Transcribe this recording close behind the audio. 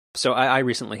So I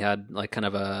recently had like kind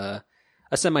of a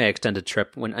semi-extended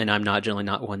trip and I'm generally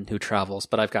not one who travels,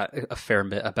 but I've got a fair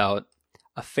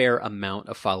amount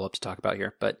of follow-up to talk about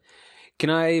here. But can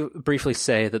I briefly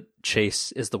say that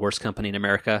Chase is the worst company in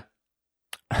America,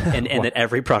 and that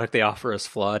every product they offer is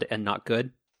flawed and not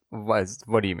good?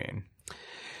 What do you mean?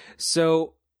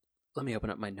 So let me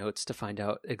open up my notes to find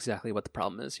out exactly what the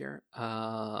problem is here.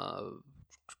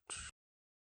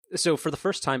 So for the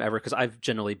first time ever, because I've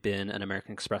generally been an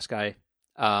American Express guy,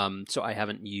 so I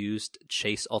haven't used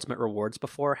Chase Ultimate Rewards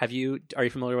before. Are you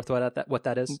familiar with what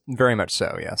that is? Very much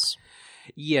so, yes.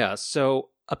 Yeah, so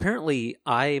apparently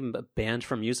I'm banned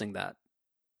from using that.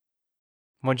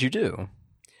 What'd you do?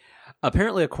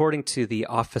 Apparently, according to the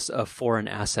Office of Foreign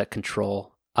Asset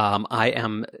Control, I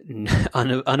am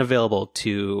unavailable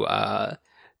to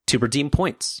redeem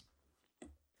points.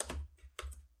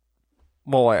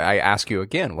 Well, I ask you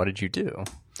again, what did you do?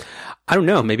 I don't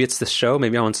know. Maybe it's the show.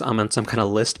 Maybe I'm on some kind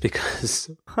of list because...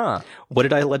 What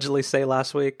did I allegedly say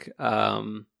last week?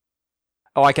 Oh,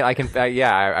 I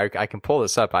can pull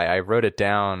this up. I wrote it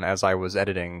down as I was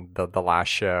editing the last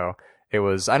show. It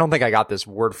was, I don't think I got this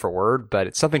word for word, but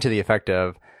it's something to the effect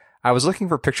of, I was looking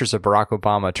for pictures of Barack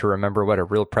Obama to remember what a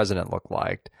real president looked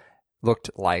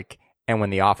like, and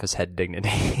when the office had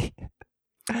dignity.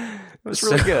 It was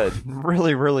really good.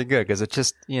 Really, really good. Because it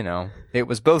just, it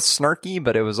was both snarky,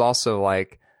 but it was also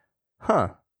like,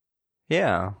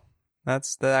 yeah, that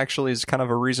actually is kind of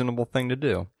a reasonable thing to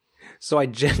do. So I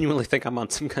genuinely think I'm on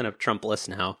some kind of Trump list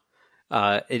now,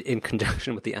 in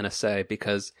conjunction with the NSA,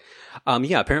 because,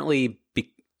 apparently,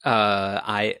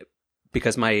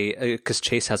 because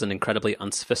Chase has an incredibly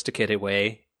unsophisticated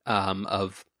way,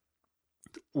 of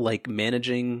like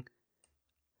managing.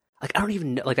 Like, I don't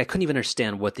even know, like, I couldn't even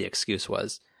understand what the excuse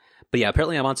was. But yeah,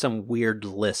 apparently I'm on some weird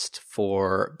list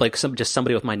for, like, just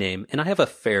somebody with my name. And I have a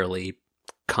fairly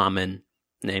common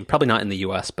name. Probably not in the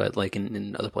US, but, like,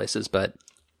 in other places. But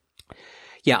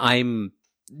yeah, I'm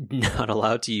not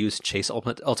allowed to use Chase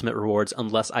Ultimate Rewards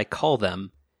unless I call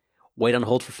them, wait on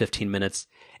hold for 15 minutes,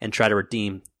 and try to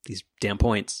redeem these damn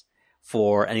points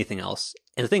for anything else.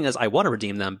 And the thing is, I want to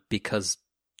redeem them because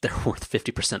they're worth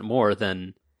 50% more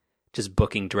than just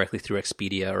booking directly through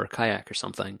Expedia or Kayak or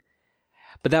something.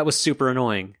 But that was super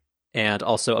annoying. And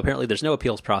also, apparently there's no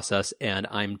appeals process, and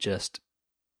I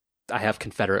have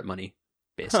Confederate money,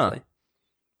 basically.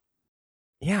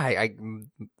 Yeah,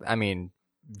 I mean,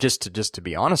 just to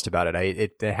be honest about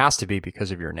it, it has to be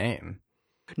because of your name.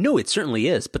 No, it certainly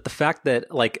is. But the fact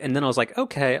that, like, and then I was like,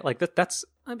 okay, like that's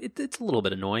it's a little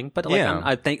bit annoying. But like, yeah.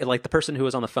 I think like the person who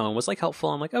was on the phone was like helpful.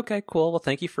 I'm like, okay, cool. Well,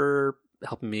 thank you for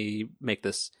helping me make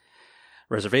this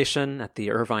reservation at the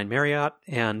Irvine Marriott,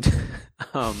 and it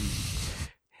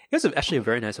was actually a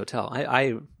very nice hotel.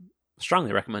 I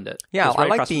strongly recommend it. Yeah, I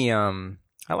like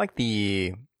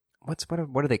the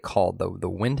what are they called? The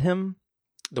Wyndham?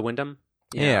 The Wyndham?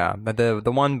 Yeah, but the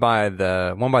one by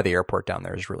the airport down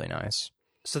there is really nice.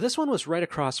 So this one was right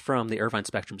across from the Irvine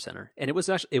Spectrum Center, and it was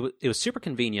actually it was super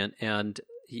convenient, and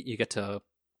you get to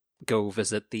go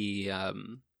visit the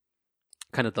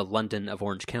kind of the London of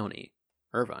Orange County,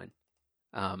 Irvine.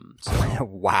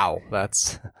 Wow,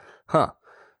 that's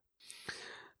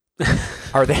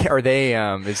Are they?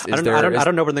 Is I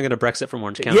don't know when they're going to Brexit from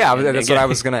Orange County. Yeah, that's what I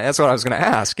was gonna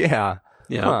ask. Yeah.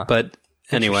 But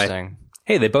anyway,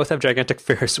 hey, they both have gigantic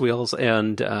Ferris wheels,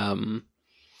 and I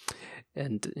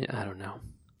don't know.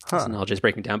 This knowledge is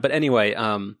breaking down, but anyway,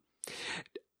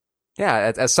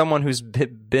 yeah. As someone who's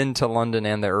been to London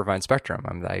and the Irvine Spectrum,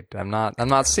 I'm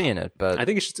not seeing it, but I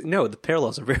think you should. No, the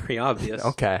parallels are very obvious.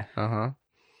 Okay.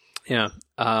 Yeah.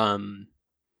 I'll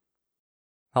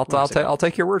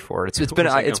take your word for it.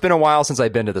 It's been a while since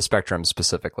I've been to the Spectrum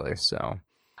specifically. So.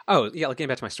 Oh yeah, like getting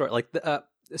back to my story, like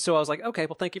so I was like, okay,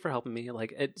 well, thank you for helping me.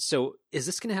 Like, so is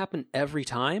this going to happen every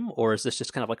time, or is this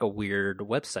just kind of like a weird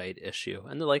website issue?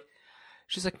 And they're like,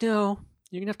 she's like, no,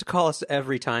 you're gonna have to call us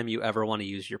every time you ever want to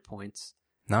use your points.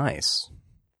 Nice.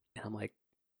 And I'm like,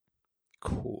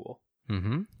 cool.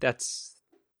 Mm-hmm. That's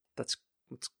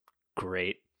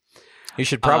great. You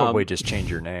should probably just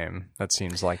change your name. That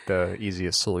seems like the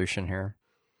easiest solution here.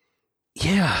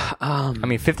 Yeah. I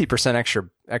mean, 50%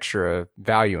 extra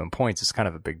value in points is kind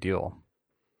of a big deal.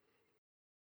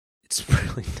 It's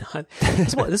really not.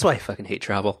 This is why I fucking hate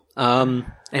travel.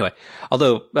 Anyway,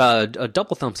 although a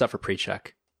double thumbs up for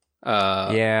PreCheck.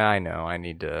 Yeah, I know. I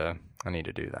need to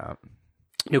do that.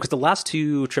 No, because the last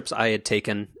two trips I had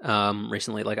taken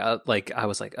recently, I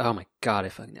was like, oh my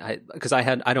god, because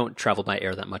I don't travel by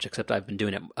air that much, except I've been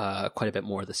doing it quite a bit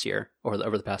more this year or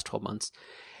over the past 12 months,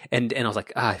 and I was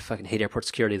like, I fucking hate airport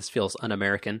security. This feels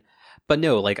un-American. But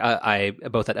no, like I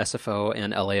both at SFO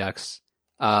and LAX,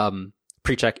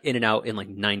 pre-check in and out in like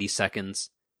 90 seconds,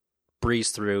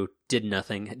 breezed through, did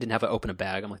nothing, didn't have to open a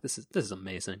bag. I'm like, this is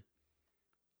amazing.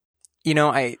 You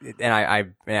know, I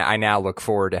now look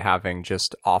forward to having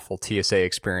just awful TSA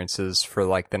experiences for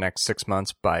like the next 6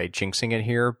 months by jinxing it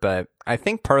here. But I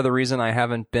think part of the reason I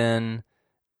haven't been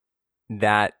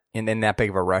that in that big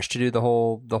of a rush to do the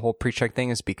whole pre-check thing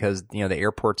is because, you know, the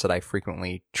airports that I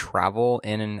frequently travel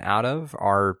in and out of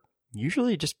are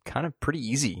usually just kind of pretty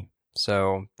easy.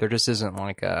 So there just isn't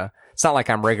like it's not like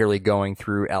I'm regularly going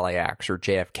through LAX or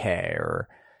JFK or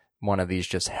one of these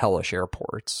just hellish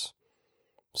airports.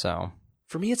 So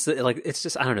for me, it's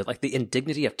just, I don't know, like the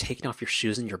indignity of taking off your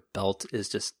shoes and your belt is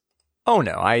just. Oh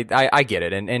no, I get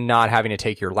it. And not having to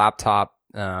take your laptop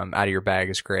out of your bag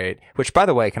is great. Which, by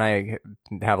the way, can I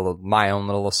have my own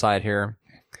little aside here?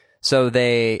 So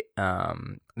they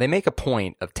make a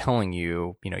point of telling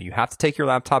you, you know, you have to take your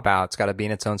laptop out. It's got to be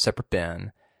in its own separate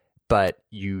bin, but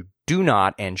you do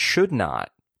not and should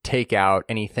not take out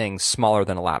anything smaller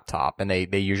than a laptop. And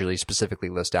they usually specifically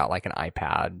list out like an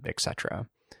iPad, etc.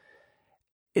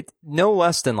 It's no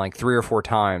less than like 3 or 4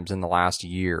 times in the last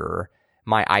year,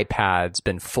 my iPad's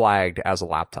been flagged as a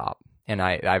laptop. And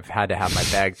I've had to have my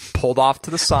bag pulled off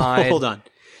to the side. Hold on.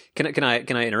 Can I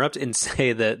interrupt and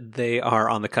say that they are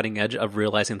on the cutting edge of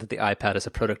realizing that the iPad is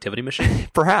a productivity machine?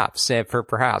 Perhaps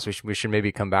we should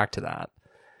maybe come back to that.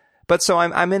 But so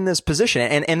I'm in this position,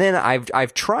 and then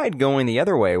I've tried going the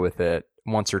other way with it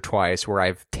once or twice, where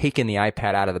I've taken the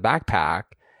iPad out of the backpack,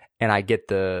 and I get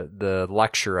the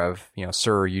lecture of, you know,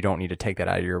 sir, you don't need to take that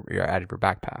out of your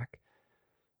backpack.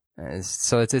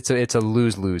 So it's a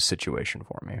lose-lose situation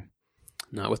for me.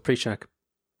 Not with pre-check.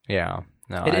 Yeah.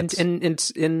 No. And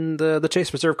in the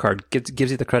Chase Reserve card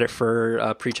gives you the credit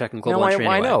for pre-check and global entry.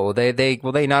 I know.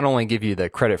 They not only give you the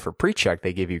credit for pre-check,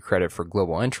 they give you credit for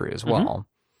global entry as well.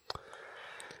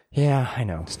 Mm-hmm. Yeah, I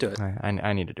know. Let's do it.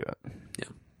 I need to do it.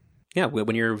 Yeah.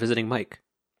 When you're visiting Mike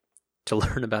to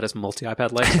learn about his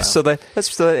multi-iPad lifestyle.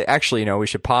 So actually, you know, we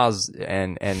should pause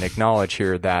and acknowledge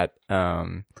here that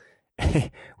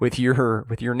with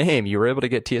your name, you were able to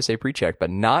get TSA PreCheck, but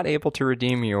not able to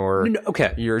redeem your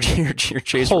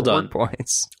Chase Hold reward on.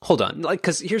 points. Hold on, like,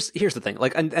 because here's the thing,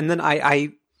 like, and then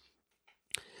I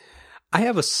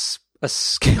have a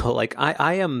skill, like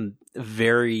I am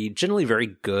generally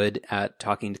very good at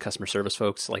talking to customer service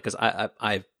folks, like, because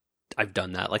I've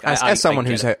done that, like, as someone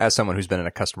who's been in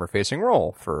a customer facing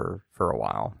role for a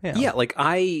while. Yeah, like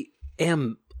I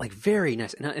am like very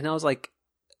nice, and I was like.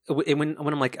 When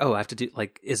I'm like, oh, I have to do,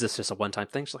 like, is this just a one-time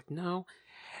thing? She's like, no.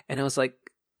 And I was like,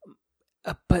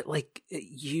 but like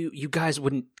you guys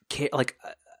wouldn't care. Like,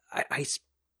 I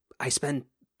spend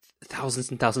thousands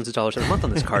and thousands of dollars a month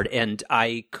on this card, and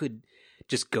I could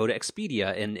just go to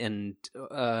Expedia and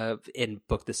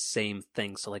book the same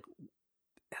thing. So like,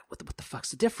 what the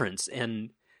fuck's the difference? And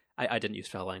I didn't use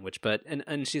foul language, but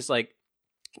and she's like,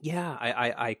 yeah,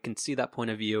 I can see that point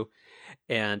of view,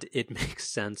 and it makes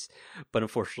sense, but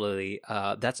unfortunately,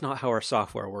 that's not how our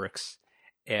software works,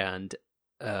 and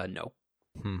no.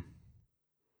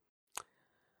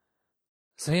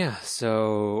 So yeah,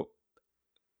 so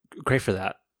great for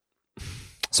that.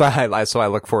 So I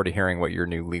look forward to hearing what your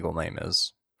new legal name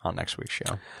is on next week's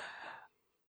show.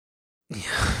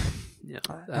 Yeah,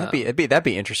 that'd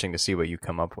be interesting to see what you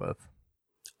come up with.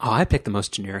 Oh, I picked the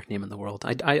most generic name in the world.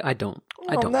 I don't.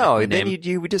 I don't know. Then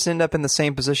you would just end up in the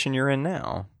same position you're in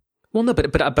now. Well, no,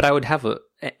 but I would have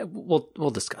we'll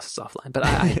discuss this offline. But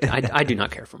I do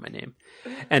not care for my name.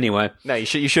 Anyway, no, you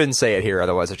shouldn't say it here.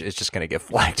 Otherwise, it's just going to get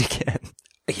flagged again.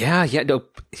 Yeah, no,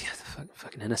 the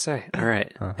fucking NSA. All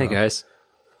right, Hey guys,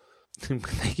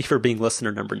 thank you for being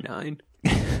listener number 9.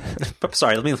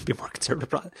 Sorry, let me be more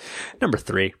conservative. Number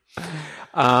 3.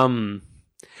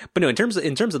 But no, in terms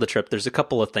of the trip, there's a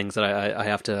couple of things that I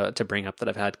have to bring up that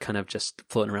I've had kind of just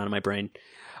floating around in my brain.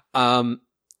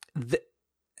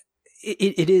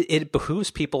 It behooves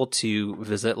people to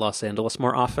visit Los Angeles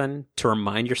more often, to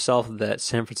remind yourself that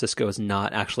San Francisco is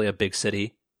not actually a big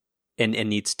city, and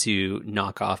needs to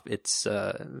knock off its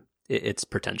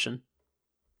pretension.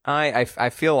 I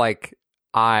feel like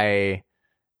I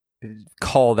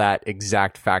call that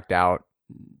exact fact out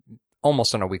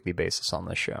almost on a weekly basis on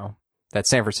this show. That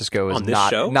San Francisco is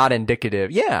not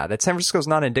indicative. Yeah, that San Francisco is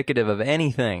not indicative of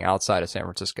anything outside of San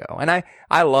Francisco. And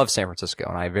I love San Francisco,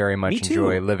 and I very much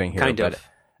enjoy living here. Kind of.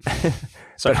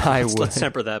 Sorry, let's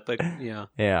temper that, but yeah.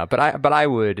 Yeah, but I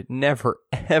would never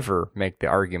ever make the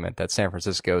argument that San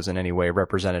Francisco is in any way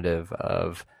representative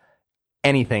of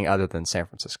anything other than San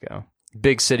Francisco,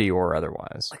 big city or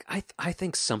otherwise. Like I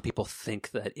think some people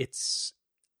think that it's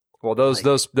Well,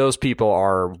 those people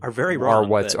are very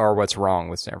wrong. Are what's wrong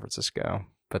with San Francisco.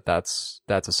 But that's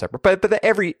a separate. But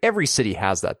every city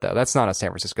has that though. That's not a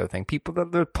San Francisco thing.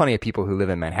 There are plenty of people who live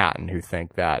in Manhattan who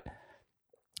think that,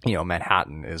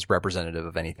 Manhattan is representative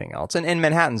of anything else, and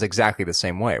Manhattan's exactly the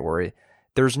same way, where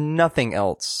there's nothing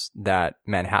else that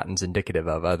Manhattan's indicative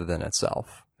of other than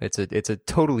itself. It's a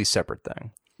totally separate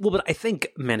thing. Well, but I think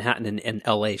Manhattan and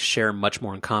LA share much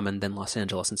more in common than Los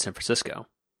Angeles and San Francisco.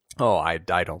 Oh, I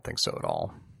don't think so at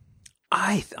all.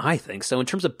 I think so. In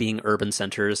terms of being urban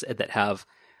centers that have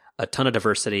a ton of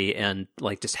diversity and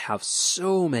just have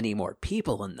so many more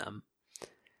people in them.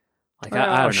 I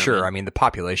don't know, sure. man. I mean, the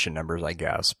population numbers, I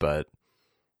guess, but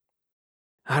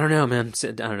I don't know, man.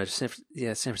 I don't know. San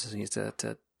Francisco needs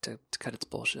to cut its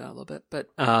bullshit out a little bit, but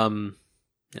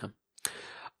yeah.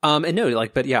 And no,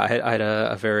 but yeah, I had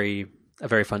a very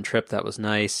fun trip. That was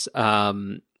nice.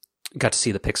 Got to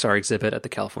see the Pixar exhibit at the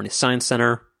California Science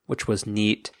Center, which was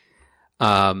neat.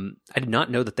 I did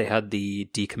not know that they had the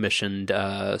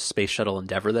decommissioned Space Shuttle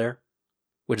Endeavour there,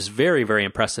 which is very, very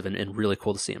impressive and really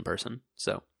cool to see in person.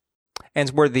 So,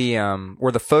 and were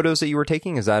the photos that you were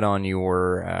taking, is that on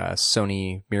your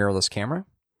Sony mirrorless camera?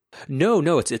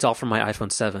 No, it's all from my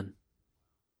iPhone 7.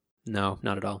 No,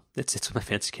 not at all. It's my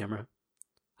fancy camera.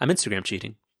 I'm Instagram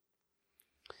cheating.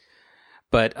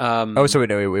 But so it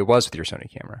was with your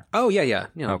Sony camera. Oh yeah.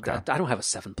 Okay. I don't have a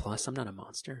 7 Plus. I'm not a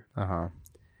monster. Uh-huh.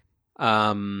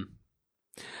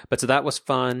 But so that was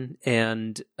fun,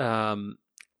 and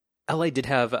LA did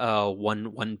have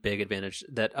one big advantage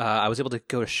that I was able to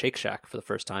go to Shake Shack for the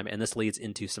first time, and this leads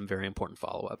into some very important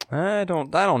follow up. I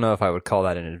don't know if I would call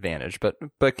that an advantage, but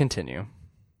continue.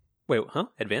 Wait, huh?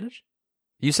 Advantage?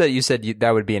 You said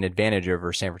that would be an advantage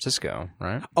over San Francisco,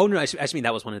 right? Oh no, I just mean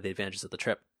that was one of the advantages of the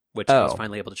trip, which I was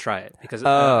finally able to try it because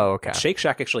okay. Shake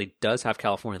Shack actually does have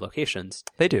California locations.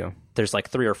 They do. There's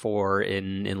 3 or 4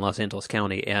 in Los Angeles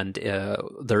County, and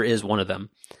there is one of them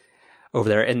over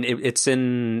there, and it's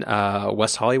in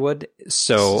West Hollywood.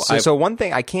 So one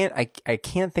thing I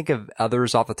can't think of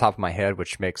others off the top of my head,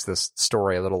 which makes this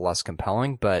story a little less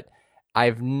compelling. But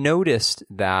I've noticed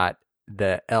that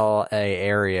the LA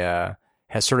area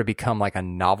has sort of become like a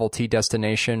novelty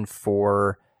destination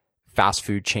for fast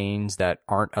food chains that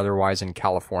aren't otherwise in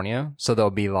California. So they'll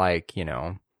be like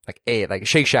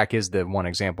Shake Shack is the one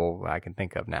example I can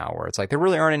think of now where it's like there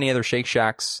really aren't any other Shake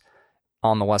Shacks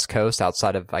on the West Coast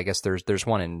outside of, I guess there's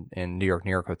one in New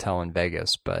York Hotel in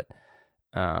Vegas, but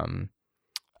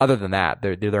other than that,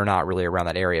 they're not really around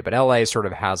that area. But LA sort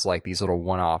of has like these little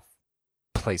one-off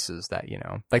places that,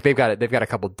 they've got a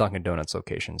couple Dunkin' Donuts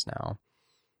locations now,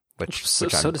 which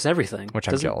does everything, which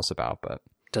I'm jealous about. But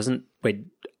doesn't the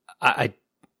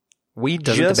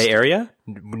Bay Area?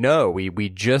 No, we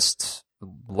just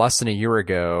less than a year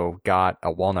ago got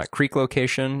a Walnut Creek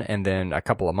location, and then a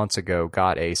couple of months ago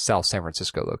got a South San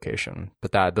Francisco location.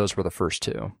 But those were the first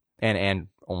 2, and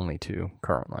only 2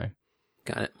 currently.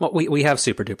 Got it. Well, we have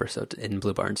Super Duper in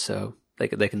Blue Barn, so they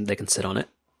can sit on it.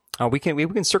 Oh, we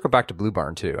can circle back to Blue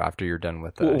Barn too after you're done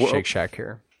with Shake Shack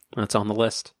here. That's on the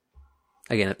list.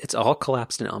 Again, it's all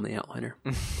collapsed in on the outliner.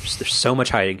 There's so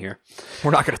much hiding here.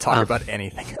 We're not going to talk about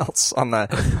anything else on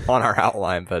our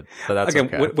outline, but that's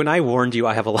again, okay. When I warned you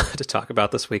I have a lot to talk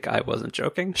about this week, I wasn't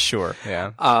joking. Sure,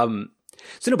 yeah.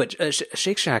 So no, but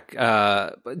Shake Shack.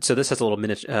 So this has a little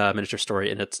miniature story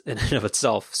in and of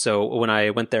itself. So when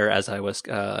I went there as I was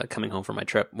coming home from my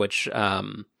trip, which I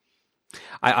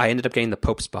ended up getting the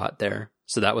Pope spot there,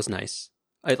 so that was nice.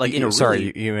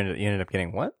 You ended up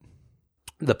getting what?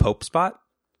 The Pope spot?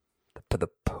 The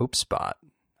Pope spot.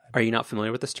 Are you not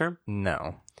familiar with this term?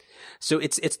 No. So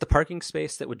it's the parking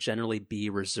space that would generally be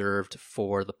reserved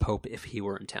for the Pope if he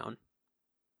were in town.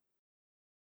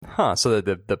 Huh. So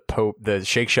the Pope, the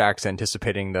Shake Shack's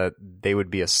anticipating that they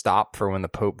would be a stop for when the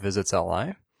Pope visits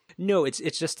LA? No, it's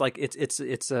just like it's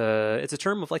a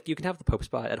term of like you can have the Pope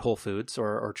spot at Whole Foods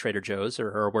or Trader Joe's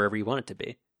or wherever you want it to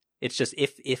be. It's just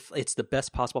if it's the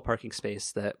best possible parking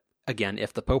space that, again,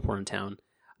 if the Pope were in town,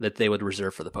 that they would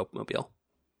reserve for the Pope mobile.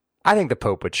 I think the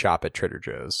Pope would shop at Trader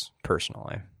Joe's,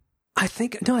 personally. I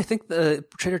think the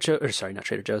Trader Joe, or sorry, not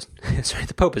Trader Joe's. Sorry,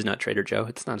 the Pope is not Trader Joe.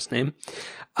 It's not his name.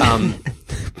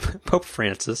 Pope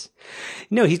Francis.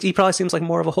 No, he probably seems like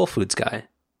more of a Whole Foods guy,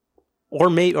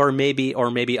 or maybe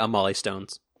a Molly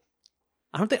Stone's.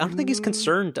 I don't think he's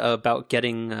concerned about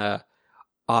getting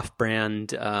off-brand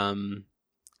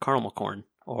caramel corn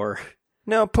or.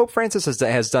 No, Pope Francis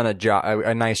has done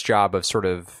a nice job of sort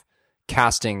of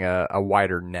casting a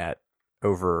wider net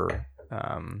over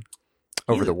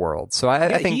over the world. So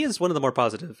I think he is one of the more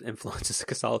positive influences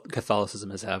Catholicism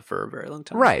has had for a very long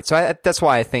time. Right. So that's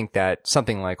why I think that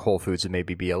something like Whole Foods would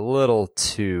maybe be a little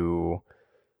too,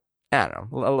 I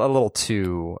don't know, a little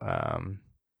too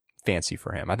fancy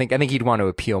for him. I think he'd want to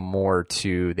appeal more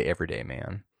to the everyday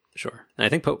man. Sure. And I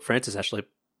think Pope Francis actually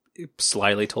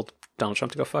slyly told Donald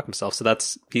Trump to go fuck himself. So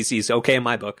he's okay in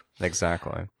my book.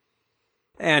 Exactly.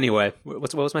 Anyway,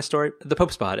 what was my story? The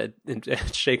Pope spot at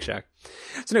Shake Shack.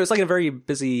 So no, it was like a very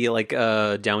busy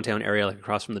downtown area, like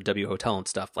across from the W Hotel and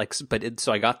stuff.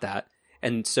 So I got that,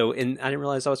 and so I didn't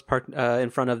realize I was parked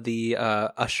in front of the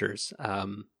Ushers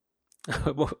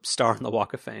star on the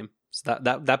Walk of Fame. So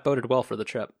that boded well for the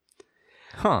trip.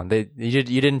 Huh? You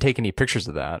didn't take any pictures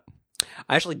of that?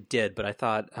 I actually did, but I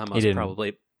thought I was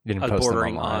probably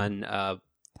bordering on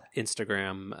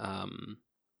Instagram,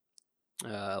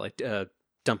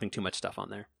 dumping too much stuff on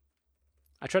there.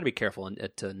 I try to be careful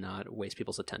to not waste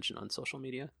people's attention on social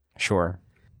media. Sure.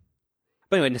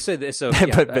 But anyway, so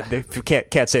yeah, but they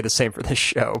can't say the same for this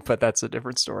show. But that's a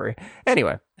different story.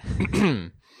 Anyway, you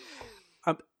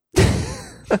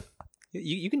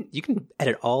can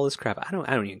edit all this crap. I don't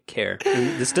even care. I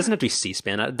mean, this doesn't have to be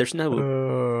C-SPAN. There's no.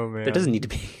 Oh man, there doesn't need to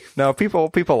be. No, people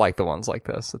like the ones like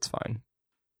this. It's fine.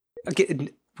 Okay,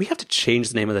 we have to change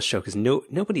the name of the show because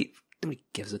nobody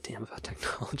gives a damn about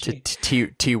technology.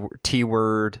 T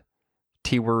word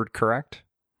correct?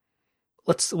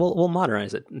 We'll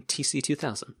modernize it. TC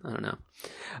 2000. I don't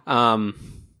know.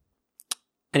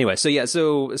 Anyway,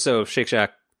 so Shake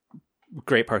Shack,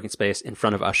 great parking space in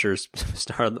front of Ushers,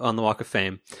 star on the Walk of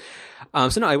Fame.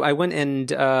 I went and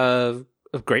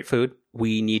great food.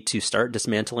 We need to start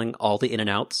dismantling all the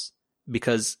In-N-Outs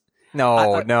because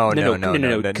no.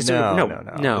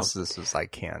 This is I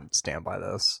can't stand by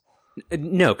this.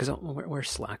 No, because where's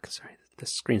Slack? Sorry, the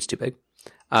screen's too big.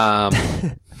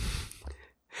 I'm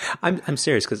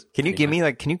serious because can you give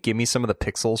me some of the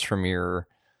pixels from your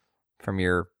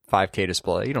 5K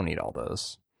display? You don't need all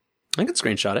those. I can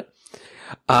screenshot it.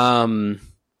 But no,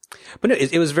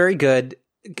 it was very good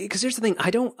because here's the thing: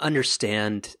 I don't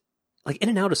understand. Like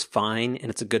In-N-Out is fine and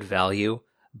it's a good value,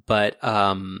 but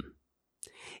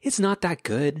it's not that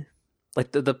good.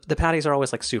 Like the patties are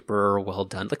always like super well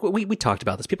done. Like we talked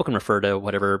about this. People can refer to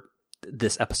whatever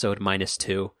this episode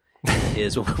 -2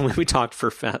 is when we talked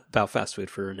about fast food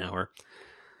for an hour.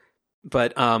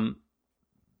 But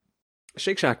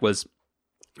Shake Shack was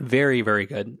very, very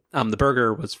good. The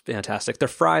burger was fantastic. Their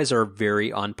fries are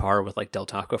very on par with like Del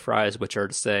Taco fries, which are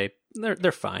to say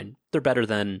they're fine. They're better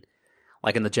than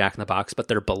like in the Jack in the Box, but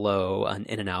they're below an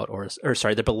In-N-Out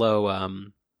they're below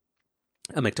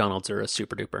a McDonald's or a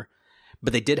Super Duper.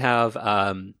 But they did have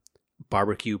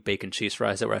barbecue bacon cheese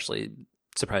fries that were actually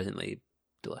surprisingly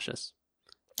delicious.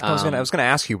 I was gonna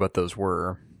ask you what those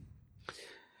were.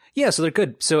 Yeah, so they're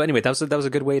good. So anyway, that was a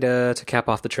good way to cap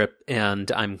off the trip,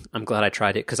 and I'm glad I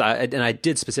tried it because I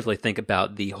did specifically think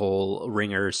about the whole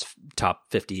Ringer's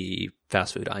top 50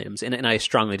 fast food items, and I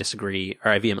strongly disagree,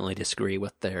 or I vehemently disagree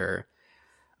with their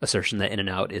assertion that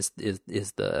In-N-Out is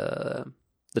the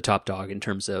top dog in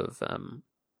terms of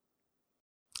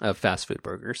fast food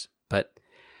burgers, but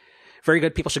very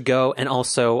good. People should go. And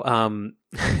also,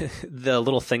 the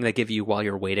little thing they give you while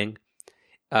you're waiting,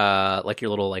 like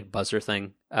your little like buzzer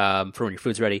thing, for when your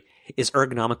food's ready, is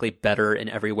ergonomically better in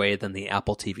every way than the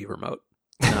Apple TV remote.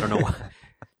 And I don't know why.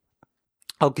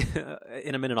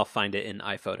 In a minute I'll find it in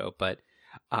iPhoto, but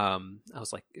I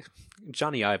was like,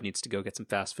 Johnny Ive needs to go get some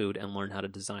fast food and learn how to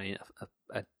design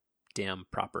a damn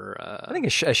proper. I think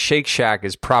a Shake Shack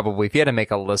is probably, if you had to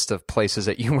make a list of places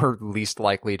that you were least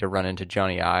likely to run into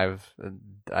Johnny Ive,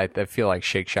 I feel like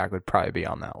Shake Shack would probably be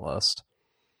on that list.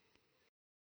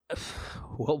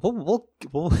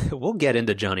 We'll get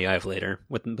into Johnny Ive later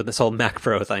with this whole Mac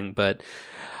Pro thing, but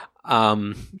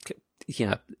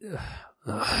yeah.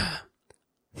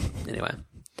 Anyway.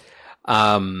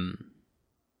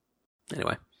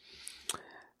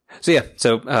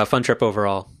 So fun trip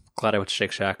overall. Glad I went to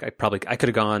Shake Shack. I could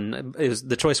have gone.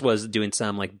 The choice was doing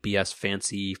some like BS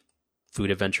fancy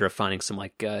food adventure of finding some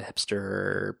like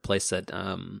hipster place that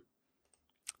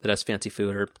has fancy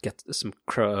food, or get some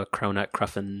cronut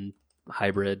cruffin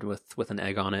hybrid with an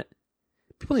egg on it.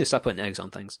 People need to stop putting eggs on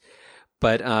things.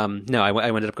 But no, I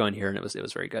ended up going here, and it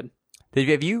was very good.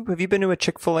 Have you been to a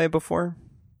Chick-fil-A before?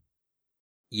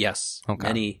 Yes.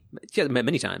 Okay.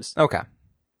 Many times. Okay.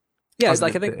 Yeah, I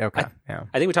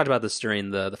think we talked about this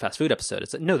during the fast food episode.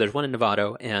 It's there's one in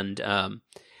Novato, and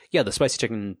the spicy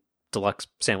chicken deluxe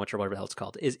sandwich or whatever the hell it's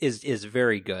called is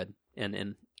very good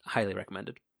and highly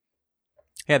recommended.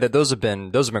 Yeah, those have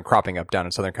been cropping up down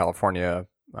in Southern California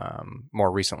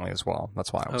more recently as well.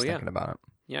 That's why I was thinking about it.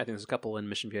 Yeah, I think there's a couple in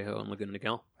Mission Viejo and Laguna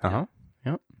Niguel. Uh-huh.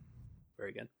 Yeah. Yep.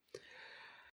 Very good.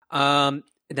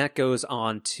 That goes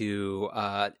on to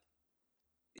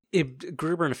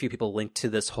Gruber and a few people linked to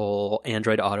this whole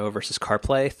Android Auto versus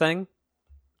CarPlay thing.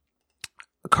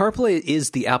 CarPlay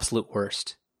is the absolute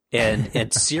worst,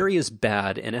 and Siri is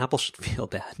bad, and Apple should feel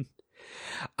bad.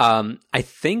 I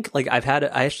think when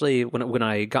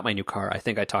I got my new car, I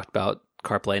think I talked about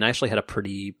CarPlay, and I actually had a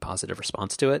pretty positive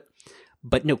response to it.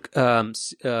 But no,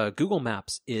 Google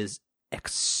Maps is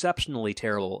exceptionally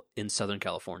terrible in Southern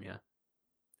California.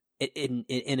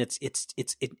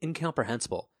 It's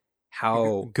incomprehensible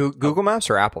how Google Maps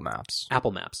or Apple Maps?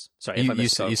 Apple Maps. Sorry, you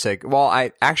say. Well,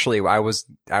 I was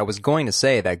going to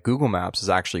say that Google Maps is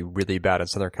actually really bad in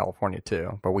Southern California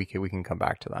too, but we can come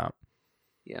back to that.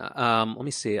 Yeah. Let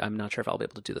me see. I'm not sure if I'll be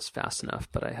able to do this fast enough,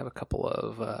 but I have a couple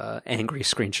of angry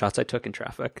screenshots I took in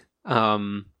traffic.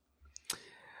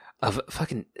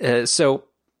 So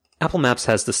Apple Maps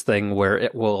has this thing where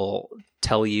it will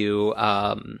tell you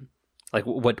like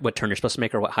what turn you're supposed to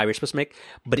make or what highway you're supposed to make,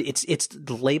 but it's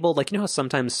labeled like, you know how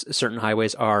sometimes certain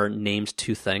highways are named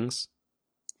two things,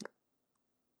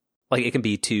 like it can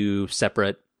be two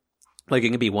separate, like it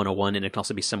can be 101 and it can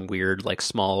also be some weird like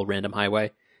small random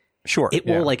highway. Sure. It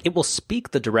will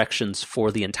speak the directions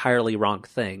for the entirely wrong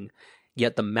thing,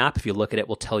 yet the map, if you look at it,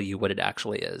 will tell you what it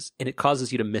actually is, and it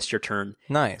causes you to miss your turn.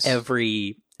 Nice.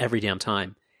 Every damn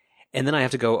time. And then I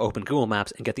have to go open Google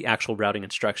Maps and get the actual routing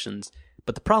instructions.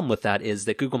 But the problem with that is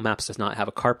that Google Maps does not have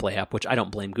a CarPlay app, which I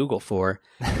don't blame Google for.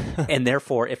 And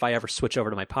therefore, if I ever switch over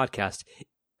to my podcast,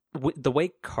 the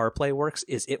way CarPlay works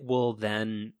is it will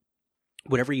then,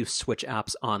 whenever you switch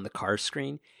apps on the car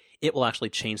screen, it will actually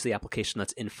change the application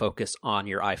that's in focus on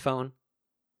your iPhone.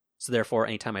 So therefore,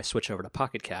 anytime I switch over to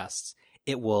Pocket Casts,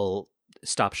 it will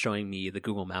stop showing me the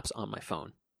Google Maps on my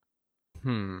phone.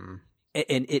 And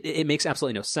it makes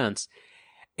absolutely no sense.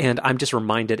 And I'm just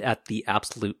reminded at the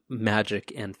absolute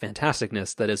magic and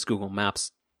fantasticness that is Google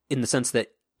Maps, in the sense that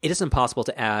it is impossible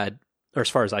to add, or as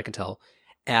far as I can tell,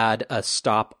 add a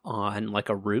stop on like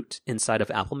a route inside of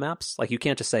Apple Maps. Like you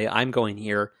can't just say, I'm going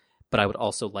here, but I would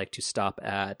also like to stop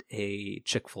at a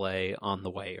Chick-fil-A on the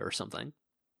way or something.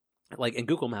 Like, and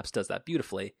Google Maps does that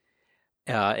beautifully,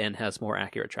 and has more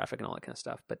accurate traffic and all that kind of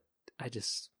stuff. But I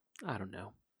don't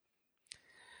know.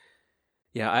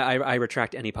 Yeah, I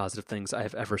retract any positive things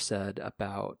I've ever said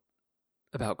about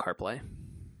CarPlay.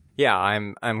 Yeah,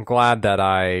 I'm glad that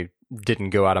I didn't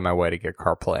go out of my way to get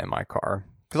CarPlay in my car,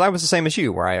 because I was the same as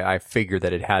you, where I figured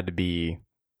that it had to be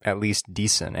at least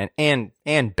decent and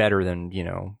better than, you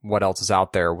know, what else is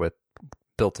out there with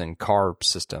built-in car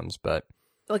systems. But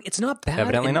like, it's not bad.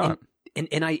 Evidently not. And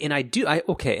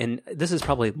this is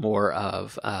probably more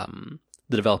of the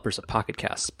developers of Pocket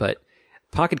Casts, but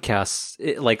Pocket Casts,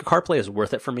 like CarPlay is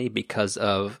worth it for me because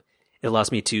of it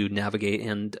allows me to navigate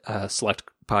and select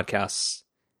podcasts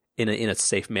in a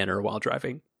safe manner while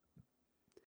driving.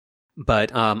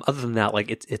 But other than that, like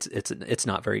it's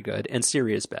not very good, and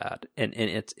Siri is bad, and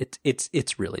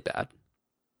it's really bad.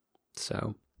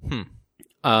 So, and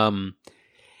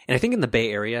I think in the Bay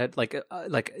Area, like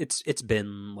it's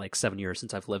been like 7 years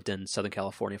since I've lived in Southern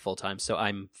California full time, so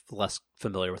I'm less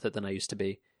familiar with it than I used to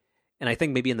be. And I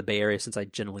think maybe in the Bay Area, since I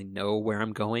generally know where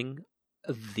I'm going,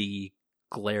 the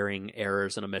glaring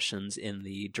errors and omissions in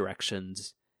the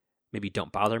directions maybe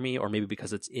don't bother me, or maybe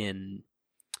because it's in.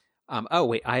 Oh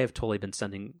wait, I have totally been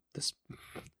sending this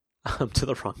to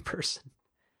the wrong person.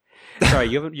 Sorry,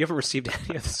 you haven't received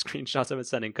any of the screenshots I've been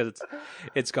sending because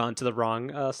it's gone to the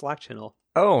wrong Slack channel.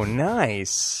 Oh,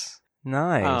 nice.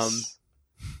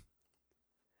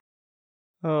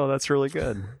 Oh, that's really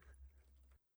good.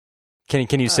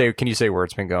 Can you say where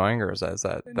it's been going, or is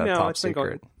that no, top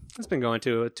secret? It's been going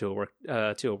to a work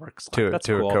Slack. That's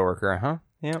cool. A coworker, huh?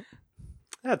 Yep.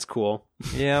 That's cool.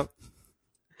 Yep.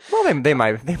 Well, they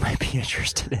might be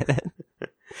interested in it.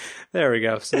 There we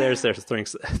go. So there's the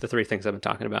three things I've been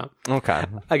talking about. Okay.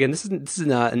 Again, this is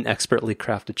not an expertly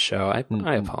crafted show. I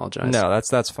apologize. No,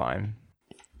 that's fine.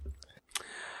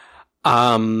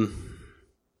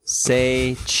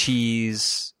 Say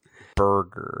cheese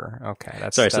burger. Okay,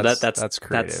 that's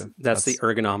creative. That's the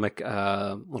ergonomic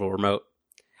little remote,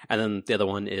 and then the other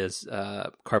one is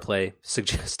CarPlay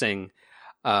suggesting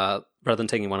rather than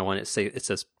taking 101, it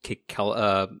says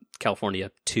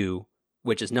California 2,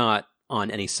 which is not on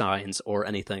any signs or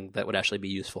anything that would actually be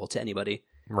useful to anybody.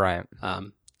 Right.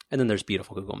 And then there's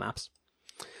beautiful Google Maps.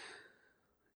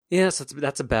 Yes,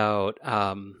 that's about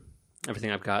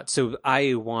everything I've got. So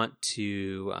I want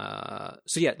to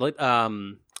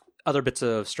other bits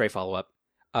of Stray follow-up.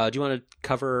 Do you want to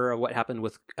cover what happened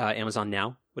with Amazon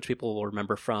Now, which people will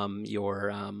remember from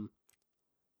your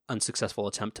unsuccessful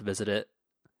attempt to visit it.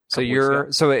 So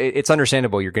it's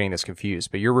understandable you're getting this confused,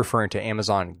 but you're referring to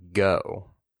Amazon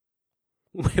Go.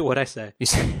 Wait, what'd I say? You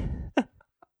said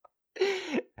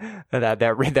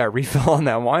that refill on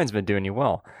that wine's been doing you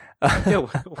well. Yeah,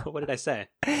 what did I say?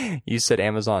 You said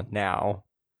Amazon Now.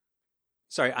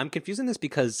 Sorry, I'm confusing this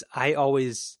because I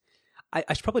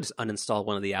should probably just uninstall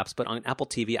one of the apps, but on Apple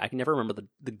TV, I can never remember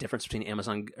the difference between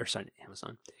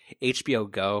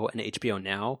HBO Go and HBO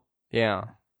Now. Yeah.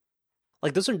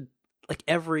 Like those are like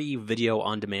every video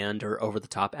on demand or over the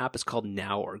top app is called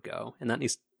Now or Go, and that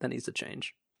needs to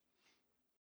change.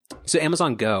 So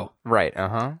Amazon Go, right,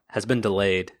 has been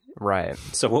delayed. Right.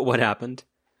 So what happened?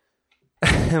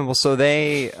 Well, so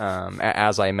they,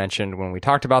 as I mentioned when we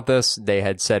talked about this, they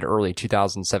had said early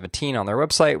 2017 on their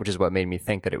website, which is what made me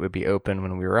think that it would be open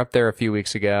when we were up there a few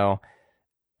weeks ago.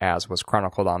 As was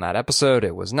chronicled on that episode,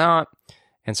 it was not.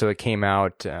 And so it came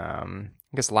out, I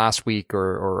guess last week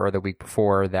or the week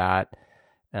before that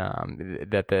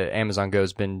the Amazon Go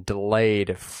has been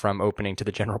delayed from opening to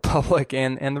the general public.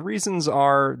 And the reasons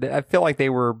are, I feel like they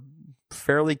were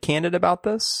fairly candid about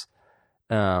this.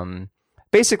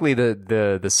 Basically,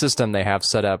 the system they have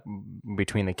set up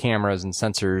between the cameras and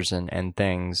sensors and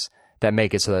things that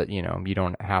make it so that, you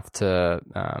don't have to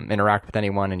interact with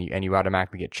anyone and you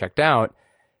automatically get checked out,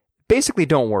 basically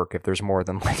don't work if there's more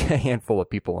than like a handful of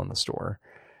people in the store,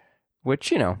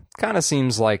 which, kind of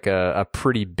seems like a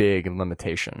pretty big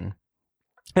limitation.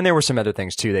 And there were some other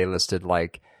things too. They listed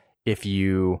like if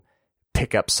you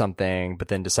pick up something but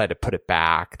then decide to put it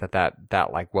back,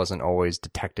 that like wasn't always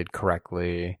detected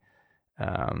correctly.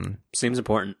 Seems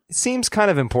important. It seems kind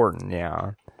of important,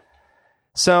 yeah.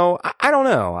 So I don't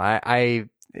know. I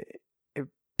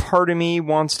part of me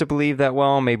wants to believe that,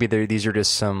 well, maybe these are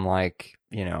just some like,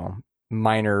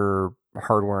 minor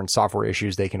hardware and software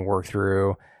issues they can work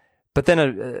through. But then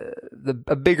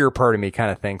a bigger part of me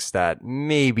kind of thinks that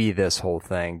maybe this whole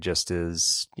thing just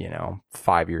is,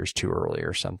 5 years too early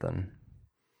or something.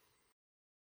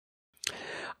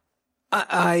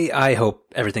 I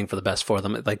hope everything for the best for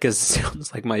them. Like, 'cause it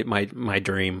sounds like my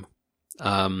dream.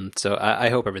 So I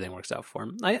hope everything works out for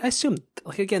them. I assume,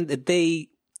 like, again,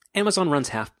 Amazon runs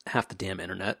half the damn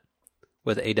internet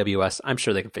with AWS. I'm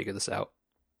sure they can figure this out.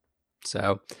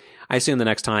 So I assume the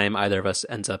next time either of us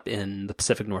ends up in the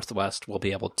Pacific Northwest, we'll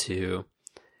be able to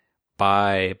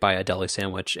buy a deli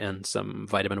sandwich and some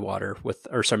vitamin water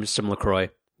or some LaCroix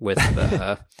with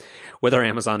our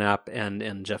Amazon app,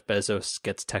 and Jeff Bezos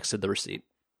gets texted the receipt.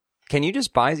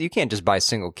 You can't just buy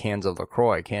single cans of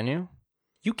LaCroix, can you?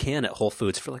 You can at Whole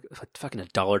Foods for like fucking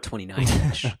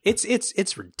 $1.29 each.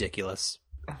 It's ridiculous.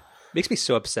 Makes me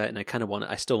so upset, and I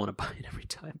still want to buy it every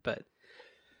time, but I'm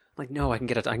like, no, I can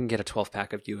get a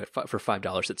 12-pack of you for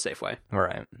 $5 at Safeway. All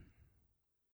right.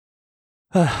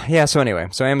 Yeah. So anyway,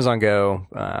 Amazon Go.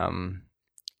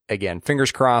 Again,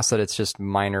 fingers crossed that it's just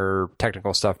minor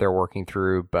technical stuff they're working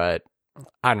through, but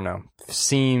I don't know.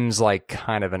 Seems like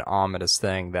kind of an ominous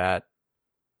thing that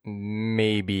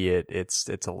maybe it's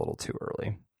a little too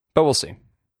early, but we'll see.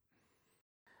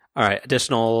 All right.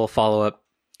 Additional follow-up.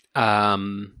 I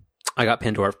got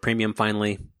Pandora Premium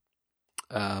finally.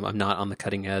 I'm not on the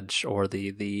cutting edge or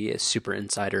the super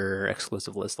insider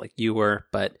exclusive list like you were,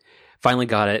 but finally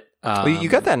got it. Well, you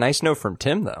got that nice note from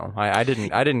Tim though. I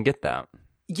didn't get that.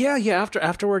 Yeah.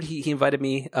 Afterward, he invited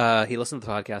me. He listened to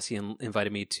the podcast. He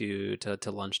invited me to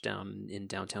lunch down in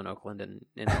downtown Oakland and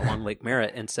along Lake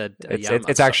Merritt, and said,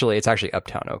 "It's actually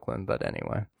uptown Oakland, but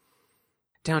anyway,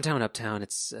 downtown, uptown,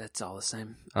 it's all the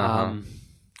same." Uh-huh.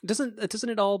 Doesn't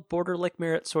it all border Lake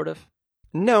Merritt, sort of?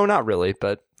 No, not really,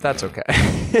 but that's okay.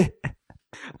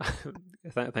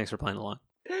 Thanks for playing along.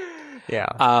 Yeah.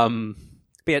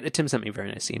 But yeah, Tim sent me a very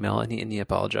nice email, and he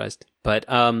apologized. But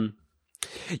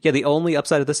yeah, the only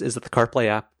upside of this is that the CarPlay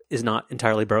app is not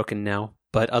entirely broken now.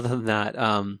 But other than that,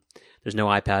 there's no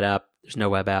iPad app, there's no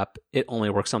web app. It only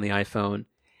works on the iPhone.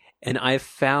 And I've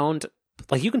found,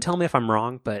 like, you can tell me if I'm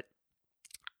wrong, but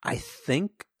I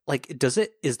think, like,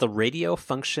 is the radio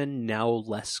function now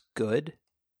less good?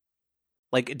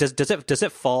 Like, does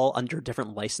it fall under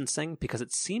different licensing? Because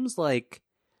it seems like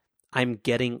I'm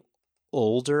getting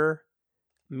older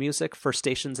music for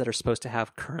stations that are supposed to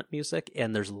have current music,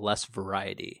 and there's less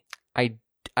variety.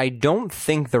 I don't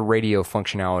think the radio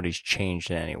functionality's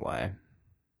changed in any way.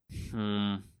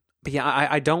 But yeah,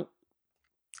 I don't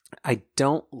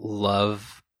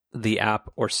love the app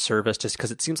or service just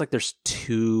because it seems like there's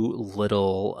too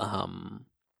little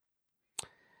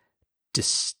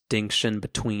distinction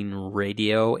between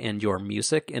radio and your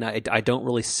music, and I don't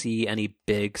really see any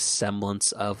big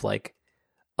semblance of like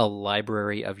a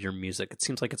library of your music. It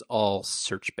seems like it's all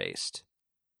search based.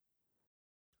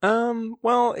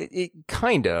 Well, it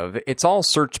kind of. It's all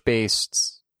search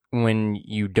based when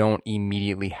you don't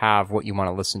immediately have what you want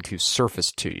to listen to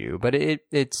surface to you. But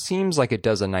it seems like it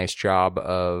does a nice job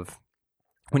of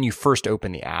when you first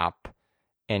open the app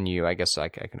and I guess I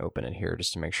can open it here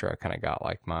just to make sure I kind of got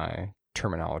like my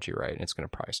terminology right. And it's going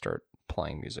to probably start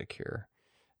playing music here.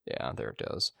 Yeah, there it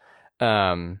goes.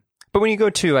 But when you go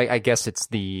to, I guess it's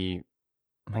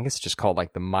just called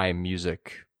like the My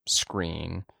Music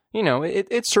screen. You know,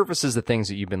 it surfaces the things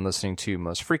that you've been listening to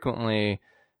most frequently.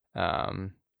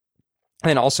 And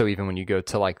also even when you go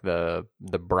to like the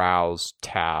browse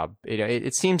tab,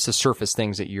 it seems to surface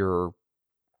things that you're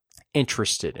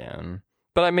interested in.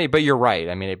 But you're right.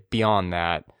 I mean, beyond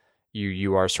that,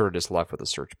 you are sort of just left with a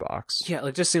search box. Yeah,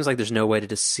 it just seems like there's no way to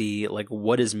just see like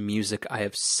what is music I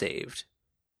have saved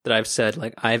that I've said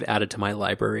like I've added to my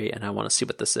library and I want to see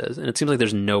what this is. And it seems like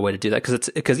there's no way to do that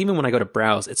because even when I go to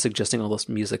browse, it's suggesting all this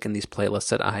music in these playlists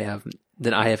that I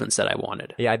haven't said I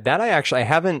wanted. Yeah, I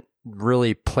haven't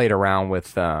really played around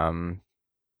with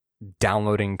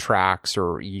downloading tracks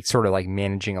or sort of like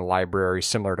managing a library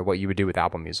similar to what you would do with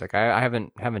Apple Music. I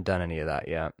haven't done any of that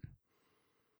yet.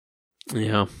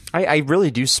 Yeah. I really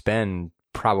do spend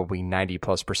probably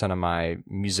 90+% of my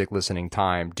music listening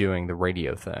time doing the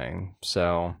radio thing.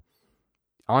 So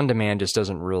on demand just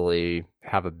doesn't really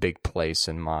have a big place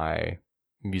in my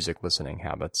music listening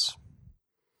habits.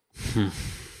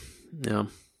 Yeah.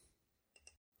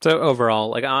 So overall,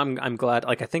 like I'm glad,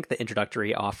 like I think the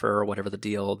introductory offer or whatever the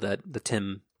deal that the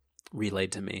Tim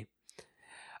relayed to me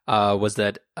was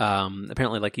that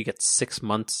apparently like you get 6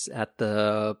 months at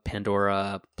the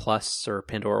Pandora Plus or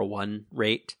Pandora One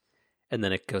rate, and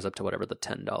then it goes up to whatever the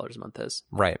 $10 a month is.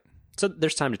 Right. So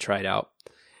there's time to try it out.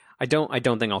 I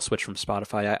don't think I'll switch from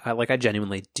Spotify. I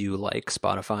genuinely do like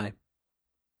Spotify.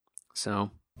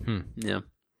 So yeah.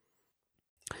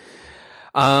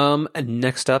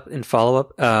 Next up in follow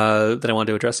up that I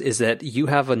wanted to address is that you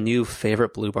have a new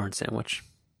favorite Blue Barn sandwich.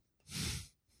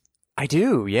 I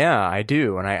do, yeah, I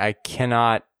do, and I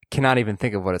cannot even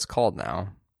think of what it's called now.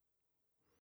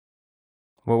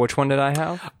 Well, which one did I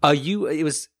have?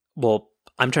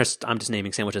 I'm just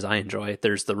naming sandwiches I enjoy.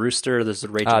 There's the Rooster, there's the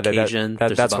Raging Cajun,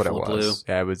 there's that's the what it Buffalo was.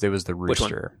 Blue. Yeah, it was the Rooster. Which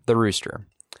one? The Rooster.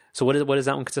 So what does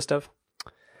that one consist of?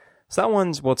 So that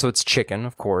one's so it's chicken,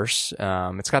 of course.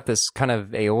 It's got this kind of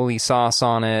aioli sauce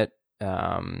on it,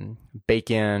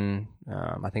 bacon.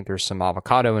 I think there's some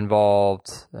avocado involved.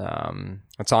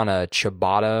 It's on a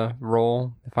ciabatta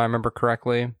roll, if I remember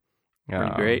correctly.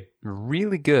 Pretty great.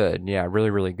 Really good. Yeah, really,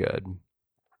 really good.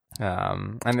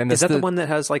 And then is that the one that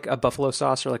has like a buffalo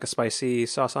sauce or like a spicy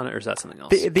sauce on it, or is that something else?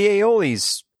 The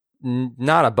aioli's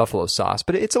not a buffalo sauce,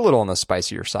 but it's a little on the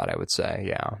spicier side, I would say.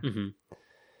 Yeah. Mm-hmm.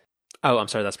 Oh, I'm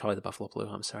sorry. That's probably the Buffalo Blue.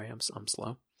 I'm sorry. I'm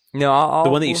slow. No, the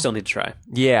one that you still need to try.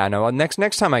 Yeah, no.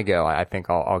 Next time I go, I think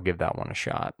I'll give that one a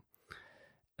shot.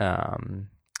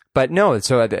 But no.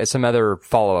 So some other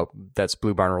follow up that's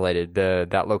Blue Barn related.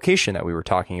 That location that we were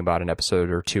talking about an episode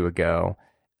or two ago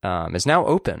is now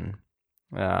open.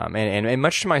 And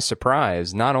much to my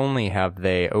surprise, not only have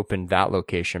they opened that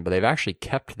location, but they've actually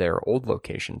kept their old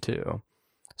location too.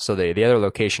 So the other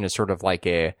location is sort of like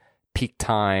a peak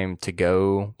time to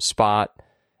go spot,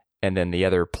 and then the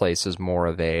other place is more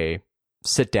of a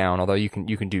sit down, although you can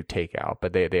do takeout,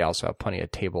 but they also have plenty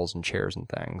of tables and chairs and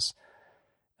things.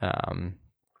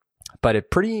 But a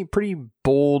pretty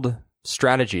bold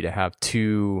strategy to have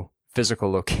two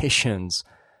physical locations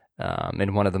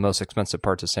in one of the most expensive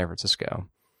parts of San Francisco.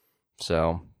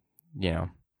 So,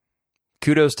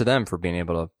 kudos to them for being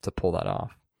able to pull that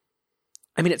off.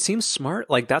 I mean, it seems smart.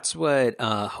 Like that's what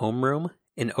Homeroom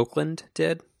in Oakland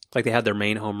did. Like they had their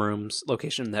main homerooms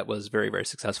location that was very, very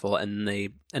successful, and they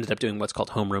ended up doing what's called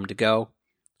Homeroom to Go,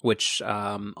 which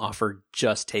offered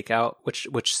just takeout,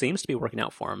 which seems to be working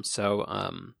out for them.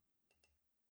 So,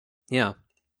 yeah,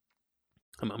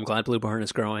 I'm glad Blue Barn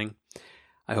is growing.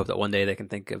 I hope that one day they can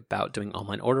think about doing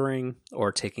online ordering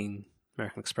or taking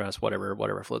American Express, whatever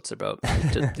floats their boat.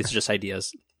 These are just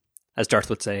ideas. As Darth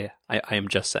would say, I am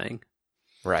just saying.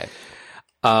 Right.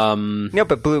 No,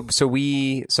 but so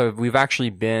we've actually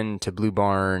been to Blue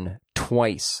Barn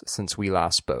twice since we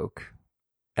last spoke.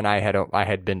 And I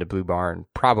had been to Blue Barn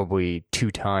probably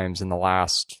 2 times in the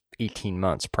last 18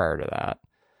 months prior to that.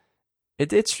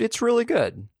 It's really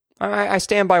good. I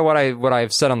stand by what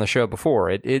I've said on the show before.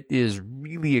 It is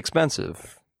really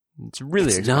expensive. It's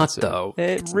really expensive. Not though.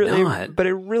 It's not. But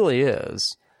it really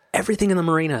is. Everything in the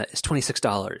marina is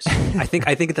 $26.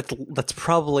 I think that's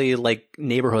probably like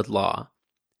neighborhood law.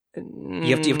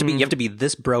 You have to be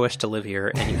this bro-ish to live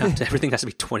here, and everything has to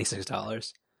be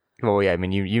 $26. Well, yeah, I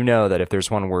mean, you know that if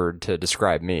there's one word to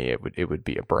describe me, it would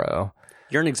be a bro.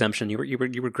 You're an exemption. You were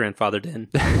grandfathered in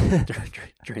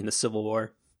during the Civil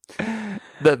War.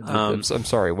 I'm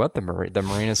sorry, what? The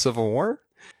Marina Civil War?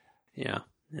 Yeah.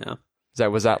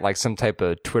 Was that like some type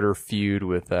of Twitter feud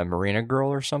with a Marina girl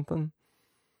or something?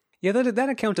 Yeah, that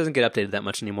account doesn't get updated that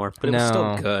much anymore, but it was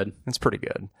still good. It's pretty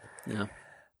good. Yeah.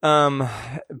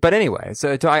 But anyway,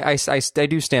 so I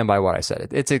do stand by what I said.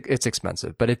 It's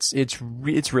expensive, but it's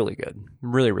really good,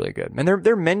 really really good. And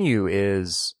their menu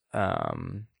is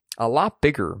a lot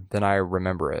bigger than I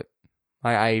remember it.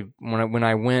 When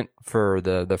I went for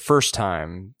the first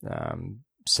time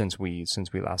since we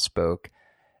last spoke,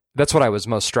 that's what I was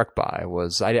most struck by.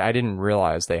 Was I didn't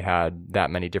realize they had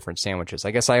that many different sandwiches.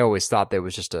 I guess I always thought there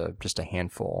was just a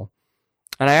handful.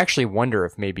 And I actually wonder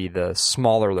if maybe the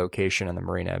smaller location in the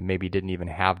marina maybe didn't even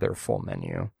have their full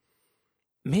menu.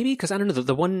 Maybe, because I don't know,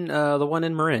 the one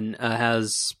in Marin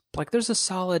has like there's a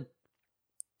solid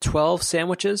 12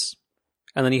 sandwiches,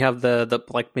 and then you have the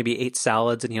like maybe 8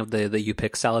 salads, and you have the you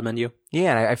pick salad menu.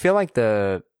 Yeah, and I feel like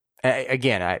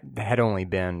again, I had only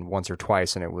been once or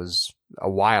twice, and it was a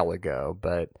while ago,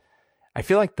 but I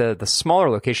feel like the smaller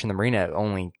location in the marina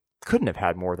only couldn't have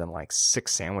had more than like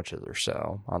 6 sandwiches or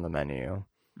so on the menu.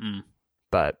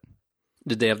 But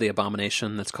did they have the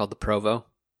abomination that's called the Provo?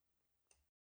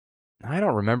 I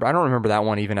don't remember that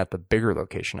one even at the bigger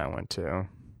location I went to.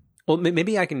 Well,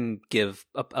 maybe I can give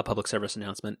a public service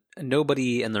announcement.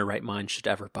 Nobody in their right mind should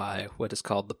ever buy what is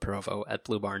called the Provo at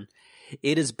Blue Barn.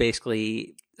 It is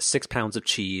basically 6 pounds of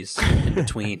cheese in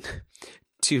between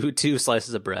two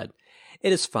slices of bread.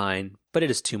 It is fine, but it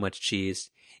is too much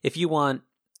cheese. If you want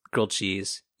grilled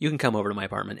cheese, you can come over to my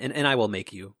apartment, and I will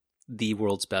make you the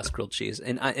world's best grilled cheese,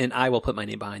 and I will put my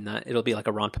name behind that. It'll be like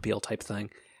a Ron Popeil type thing.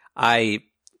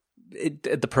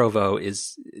 The Provo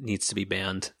needs to be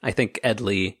banned. I think Ed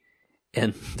Lee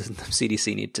and the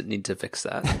CDC need to fix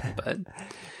that. But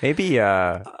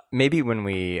maybe when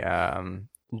we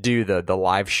do the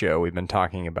live show we've been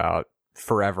talking about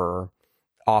forever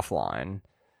offline,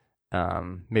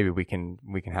 maybe we can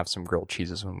have some grilled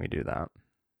cheeses when we do that.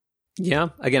 Yeah.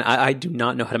 Again, I do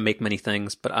not know how to make many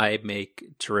things, but I make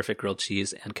terrific grilled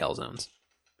cheese and calzones.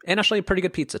 And actually a pretty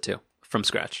good pizza, too, from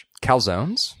scratch.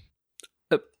 Calzones?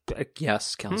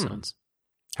 Yes, calzones.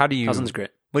 Calzones are great.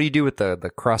 What do you do with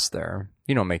the crust there?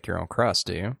 You don't make your own crust,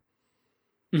 do you?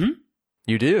 Mm-hmm.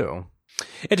 You do?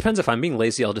 It depends. If I'm being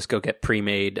lazy, I'll just go get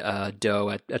pre-made dough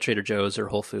at Trader Joe's or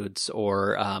Whole Foods,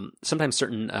 or sometimes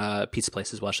certain pizza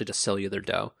places will actually just sell you their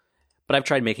dough. But I've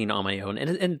tried making it on my own,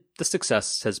 and the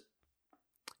success has...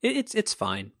 It's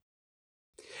fine.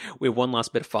 We have one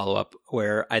last bit of follow-up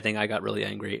where I think I got really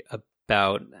angry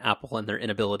about Apple and their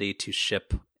inability to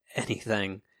ship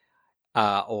anything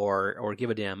or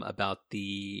give a damn about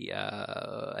the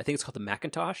I think it's called the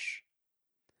Macintosh.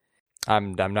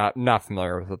 I'm not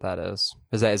familiar with what that is.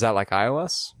 Is that like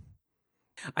iOS?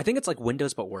 I think it's like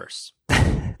Windows but worse.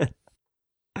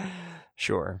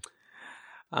 Sure.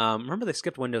 Remember they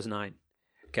skipped Windows 9.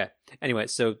 Okay. Anyway,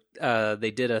 so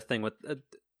they did a thing with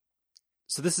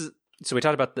so we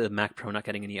talked about the Mac Pro not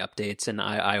getting any updates, and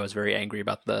I was very angry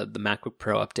about the MacBook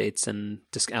Pro updates and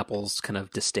just Apple's kind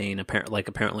of disdain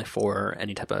apparently for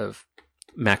any type of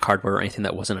Mac hardware or anything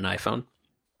that wasn't an iPhone.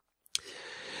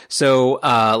 So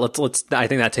let's I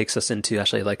think that takes us into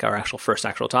actually like our first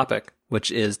actual topic,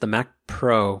 which is the Mac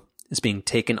Pro is being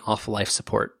taken off life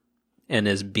support and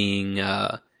is being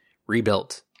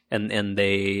rebuilt, and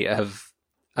they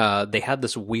had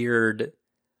this weird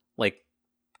like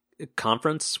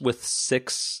conference with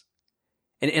 6,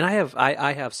 and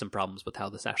I have some problems with how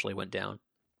this actually went down,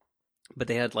 but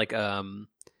they had like a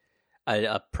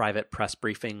private press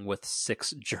briefing with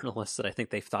 6 journalists that I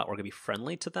think they thought were going to be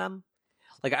friendly to them.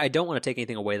 Like, I don't want to take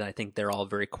anything away that I think they're all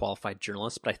very qualified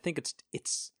journalists, but I think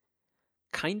it's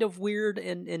kind of weird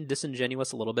and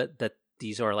disingenuous a little bit that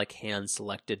these are like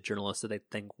hand-selected journalists that they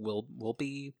think will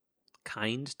be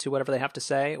kind to whatever they have to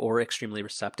say, or extremely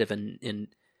receptive and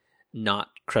not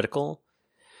critical.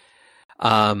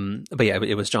 But yeah,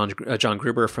 it was John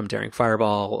Gruber from Daring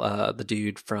Fireball, the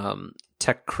dude from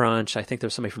TechCrunch. I think there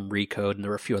was somebody from Recode, and there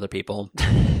were a few other people.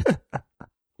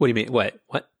 What do you mean? What?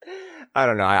 I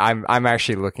don't know. I'm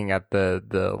actually looking at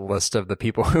the list of the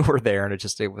people who were there, and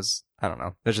it was I don't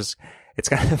know. It's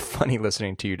kind of funny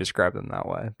listening to you describe them that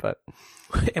way. But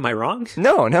am I wrong?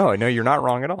 No, you're not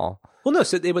wrong at all. Well, no.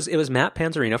 So it was Matt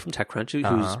Panzarino from TechCrunch,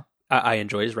 who's I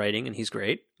enjoy his writing and he's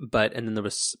great. And then there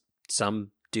was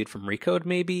some dude from Recode,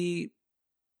 maybe,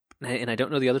 and I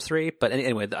don't know the other 3. But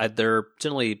anyway, they're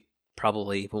generally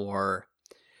probably more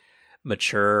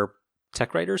mature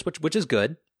tech writers, which is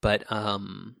good. But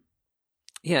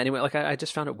Yeah, anyway, like I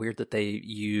just found it weird that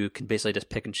you can basically just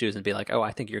pick and choose and be like, oh,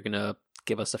 I think you're gonna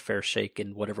give us a fair shake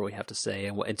in whatever we have to say,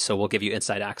 and so we'll give you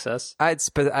inside access.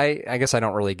 But I guess I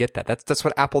don't really get that. That's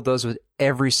what Apple does with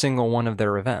every single one of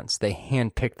their events. They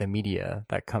handpick the media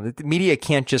that comes. The media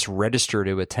can't just register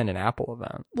to attend an Apple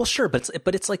event. Well, sure, but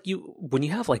it's like when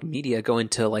you have like media going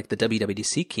to like the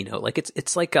WWDC keynote, like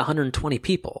it's like 120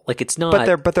 people. Like it's not.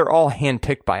 But they're all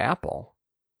handpicked by Apple.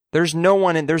 There's no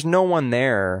one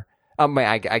there.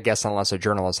 I guess unless a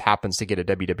journalist happens to get a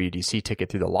WWDC ticket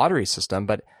through the lottery system,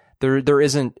 but there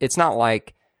isn't. It's not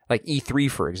like E3,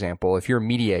 for example. If you're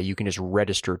media, you can just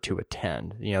register to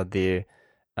attend. You know, the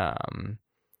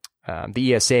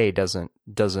ESA doesn't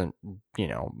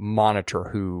monitor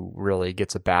who really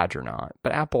gets a badge or not.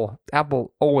 But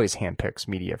Apple always handpicks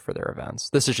media for their events.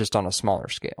 This is just on a smaller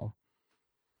scale.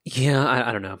 Yeah,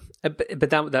 I don't know, but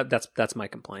that's my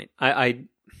complaint.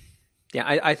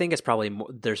 I think it's probably more,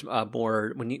 there's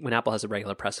more when Apple has a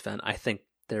regular press event. I think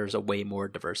there's a way more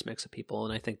diverse mix of people,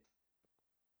 and I think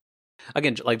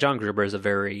again, like John Gruber is a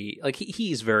very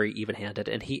he's very even-handed,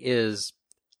 and he is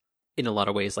in a lot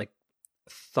of ways like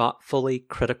thoughtfully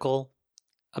critical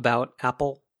about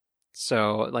Apple.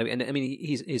 So and I mean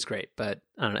he's great, but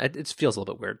I don't know, it feels a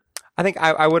little bit weird. I think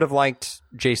I would have liked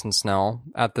Jason Snell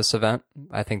at this event.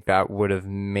 I think that would have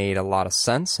made a lot of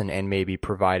sense and maybe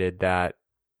provided that,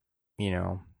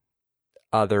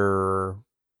 other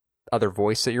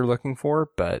voice that you're looking for.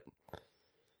 But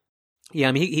yeah,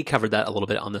 I mean, he covered that a little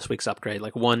bit on this week's upgrade.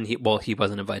 Like he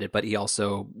wasn't invited, but he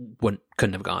also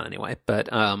couldn't have gone anyway. But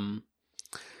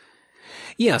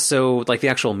yeah, so like the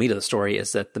actual meat of the story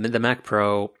is that the Mac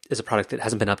Pro is a product that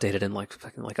hasn't been updated in like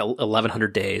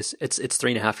 1,100 days. It's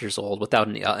 3.5 years old without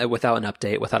an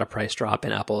update, without a price drop,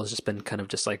 and Apple has just been kind of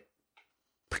just like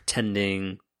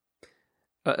pretending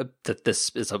that this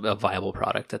is a viable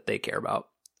product that they care about,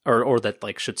 or that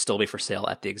like should still be for sale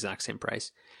at the exact same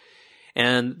price.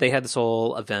 And they had this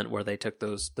whole event where they took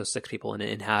those 6 people in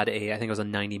and had I think it was a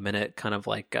 90-minute kind of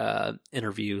like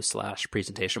interview /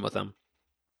 presentation with them.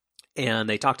 And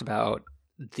they talked about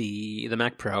the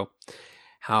Mac Pro,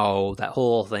 how that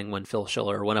whole thing when Phil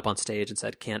Schiller went up on stage and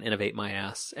said, "Can't innovate my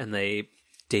ass," and they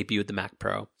debuted the Mac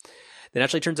Pro. It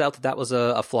actually turns out that was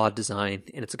a flawed design,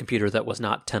 and it's a computer that was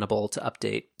not tenable to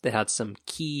update. They had some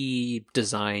key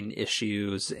design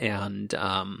issues, and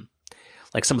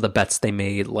like some of the bets they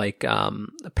made, like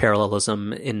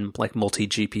parallelism in like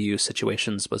multi-GPU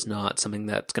situations was not something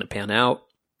that's going to pan out.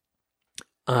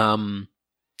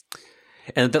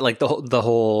 And that like the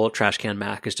whole trash can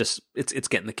Mac is just it's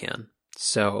getting the can.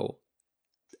 So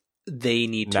they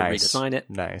need to redesign it.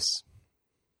 Nice.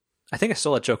 I think I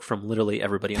stole that joke from literally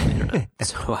everybody on the internet.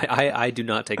 So I do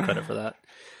not take credit for that.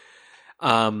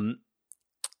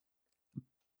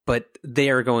 But they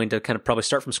are going to kind of probably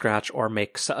start from scratch or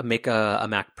make a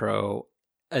Mac Pro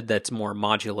that's more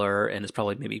modular and is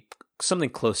probably maybe something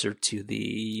closer to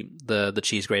the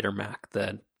cheese grater Mac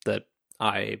that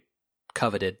I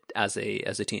coveted as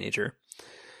a teenager,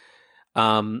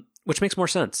 which makes more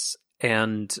sense.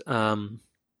 And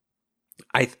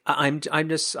I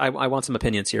want some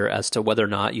opinions here as to whether or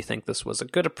not you think this was a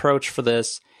good approach for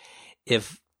this,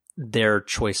 if their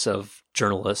choice of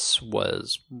journalists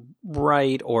was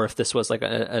right, or if this was like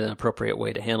an appropriate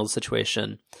way to handle the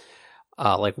situation.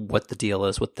 Like what the deal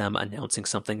is with them announcing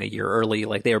something a year early.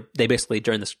 Like they basically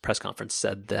during this press conference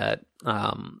said that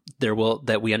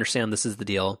that we understand this is the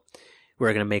deal.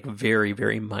 We're going to make very,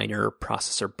 very minor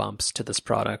processor bumps to this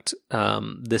product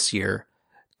this year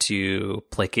to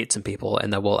placate some people,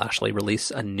 and that we'll actually release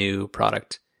a new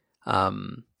product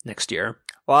next year.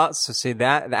 Well, so see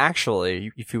that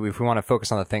actually, if we want to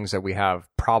focus on the things that we have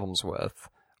problems with,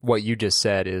 what you just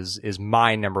said is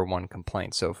my number one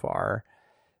complaint so far.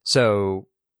 So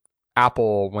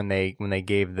Apple, when they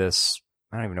gave this,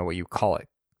 I don't even know what you call it,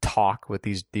 talk with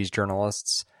these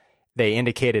journalists, they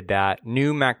indicated that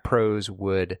new Mac Pros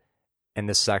would, and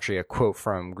this is actually a quote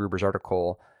from Gruber's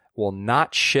article, will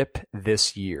not ship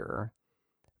this year.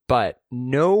 But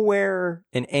nowhere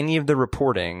in any of the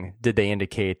reporting did they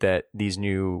indicate that these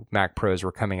new Mac Pros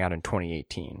were coming out in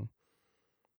 2018.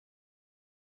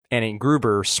 And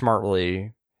Gruber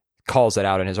smartly calls it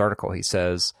out in his article. He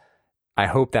says, I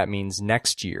hope that means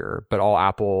next year, but all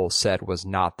Apple said was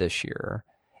not this year.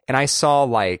 And I saw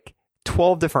like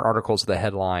 12 different articles with the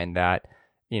headline that,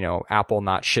 Apple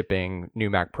not shipping new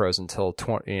Mac Pros until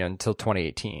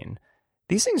 2018.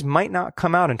 These things might not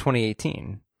come out in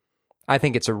 2018. I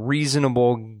think it's a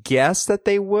reasonable guess that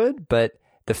they would, but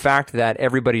the fact that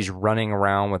everybody's running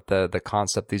around with the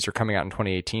concept these are coming out in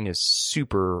 2018 is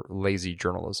super lazy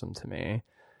journalism to me.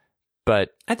 But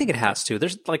I think it has to.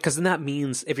 There's like, because then that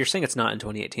means if you're saying it's not in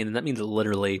 2018, then that means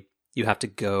literally you have to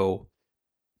go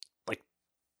like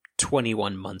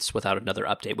 21 months without another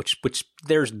update. Which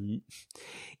there's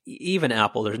even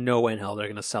Apple. There's no way in hell they're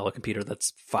going to sell a computer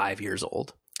that's 5 years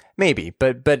old. maybe,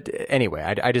 but anyway,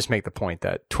 I just make the point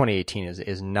that 2018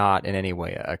 is not in any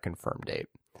way a confirmed date.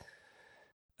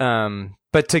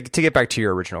 But to get back to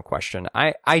your original question,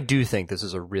 I do think this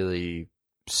is a really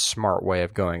smart way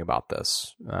of going about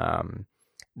this.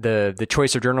 The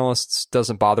choice of journalists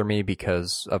doesn't bother me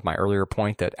because of my earlier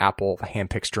point that Apple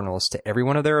handpicks journalists to every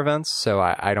one of their events. So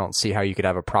I don't see how you could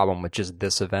have a problem with just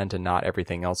this event and not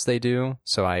everything else they do.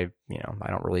 So I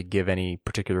don't really give any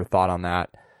particular thought on that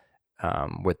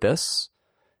with this.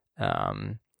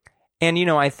 And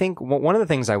I think one of the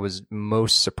things I was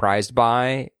most surprised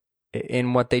by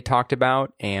in what they talked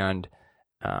about, and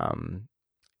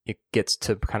it gets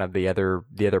to kind of the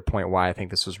other point why I think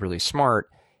this was really smart,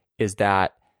 is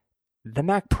that the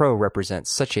Mac Pro represents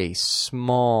such a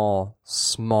small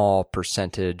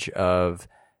percentage of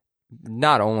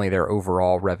not only their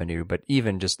overall revenue, but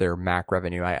even just their Mac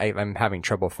revenue. I'm having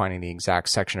trouble finding the exact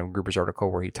section of Gruber's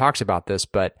article where he talks about this,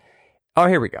 but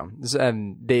here we go.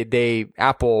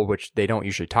 Apple, which they don't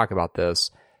usually talk about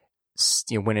this,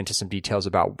 went into some details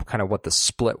about kind of what the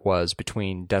split was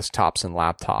between desktops and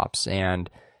laptops.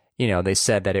 And, they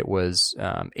said that it was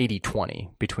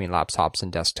 80-20 between laptops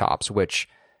and desktops, which,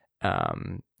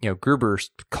 Gruber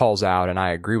calls out, and I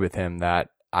agree with him, that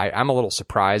I'm a little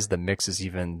surprised the mix is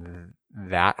even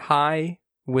that high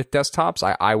with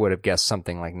desktops. I would have guessed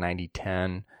something like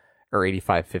 90-10 or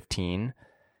 85-15.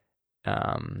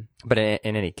 But in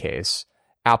any case,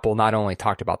 Apple not only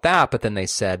talked about that, but then they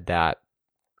said that,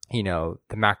 the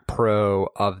Mac Pro,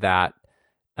 of that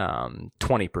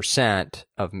 20%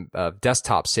 of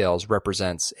desktop sales,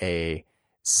 represents a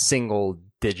single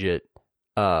digit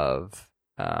of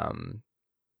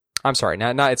I'm sorry,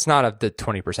 it's not of the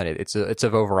 20%. It's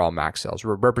of overall Mac sales. It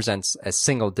represents a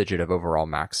single digit of overall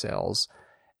Mac sales.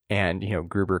 And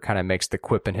Gruber kind of makes the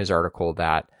quip in his article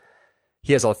that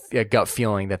he has a gut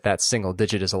feeling that single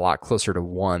digit is a lot closer to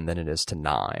 1 than it is to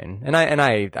 9. And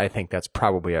I think that's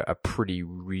probably a pretty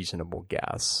reasonable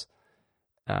guess.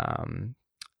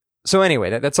 So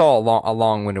anyway, that's all a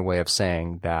long-winded way of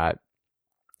saying that,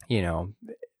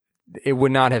 it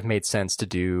would not have made sense to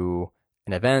do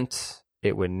an event.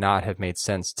 It would not have made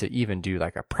sense to even do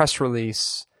like a press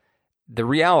release. The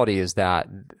reality is that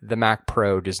the Mac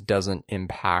Pro just doesn't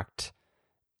impact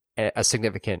a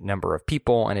significant number of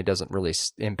people, and it doesn't really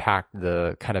impact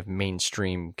the kind of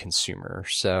mainstream consumer.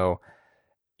 So,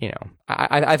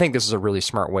 I think this is a really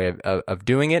smart way of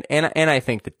doing it. And I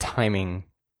think the timing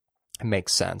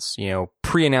makes sense.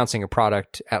 Pre-announcing a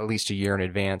product at least a year in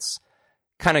advance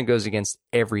kind of goes against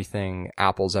everything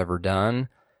Apple's ever done.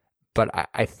 But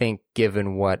I think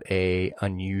given what a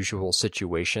unusual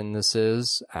situation this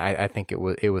is, I think it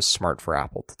was smart for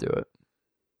Apple to do it.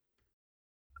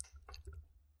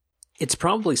 It's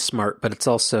probably smart, but it's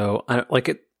also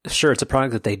sure, it's a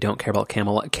product that they don't care about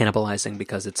cannibalizing,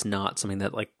 because it's not something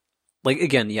that like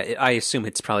again, yeah, I assume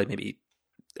it's probably maybe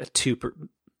a 2%,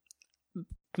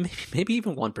 maybe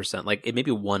even 1%. Like it maybe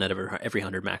 1 out of every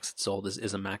 100 Macs that's sold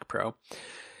is a Mac Pro.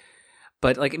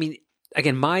 But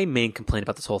again, my main complaint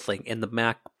about this whole thing, and the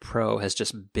Mac Pro has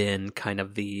just been kind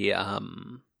of the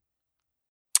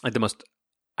the most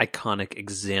iconic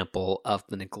example of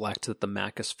the neglect that the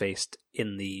Mac has faced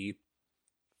in the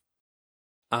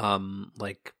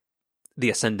the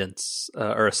ascendance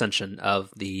or ascension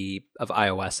of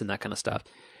iOS and that kind of stuff.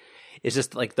 It's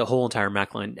just like the whole entire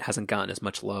Mac line hasn't gotten as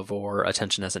much love or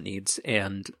attention as it needs.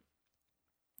 And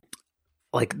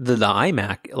like the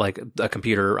iMac, like a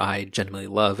computer I genuinely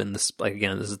love, and this, like,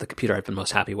 again, this is the computer I've been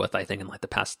most happy with, I think, in like the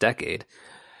past decade.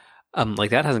 Like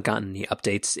that hasn't gotten any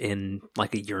updates in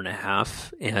like a year and a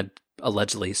half, and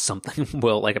allegedly something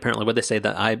will, like, apparently what they say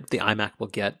that the iMac will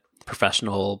get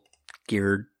professional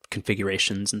geared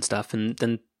configurations and stuff, and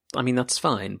then that's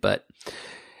fine. But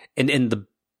in the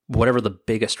whatever the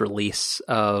biggest release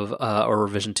of or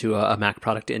revision to a Mac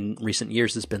product in recent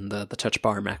years has been the Touch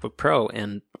Bar MacBook Pro,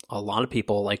 and a lot of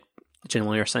people like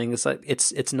generally are saying is that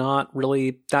it's not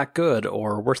really that good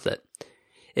or worth it.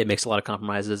 It makes a lot of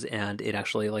compromises, and it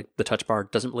actually, like, the Touch Bar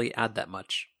doesn't really add that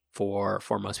much for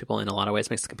most people. In a lot of ways,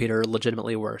 makes the computer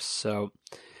legitimately worse. So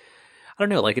I don't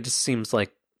know, like, it just seems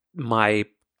like my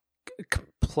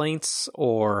complaints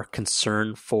or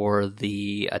concern for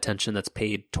the attention that's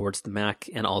paid towards the Mac,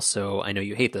 and also, I know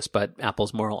you hate this, but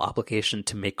Apple's moral obligation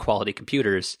to make quality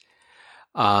computers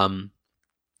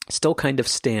still kind of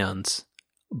stands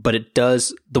But it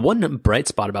does. The one bright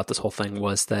spot about this whole thing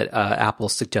was that Apple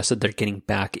suggested they're getting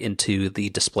back into the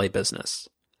display business,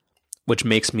 which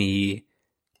makes me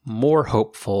more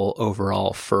hopeful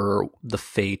overall for the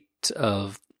fate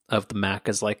of the Mac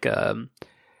as like a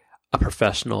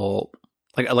professional,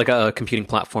 like a computing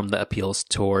platform that appeals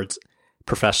towards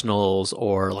professionals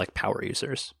or like power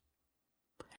users.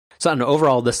 So I don't know.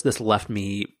 Overall, this left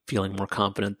me feeling more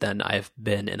confident than I've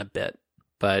been in a bit,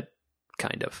 but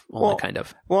kind of, only kind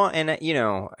of. Well, and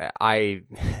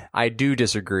I do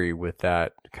disagree with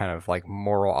that kind of like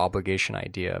moral obligation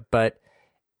idea, but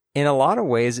in a lot of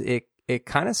ways, it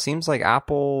kind of seems like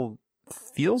Apple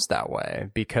feels that way,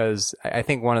 because I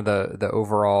think one of the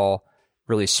overall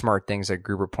really smart things that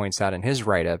Gruber points out in his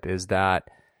write-up is that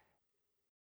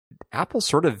Apple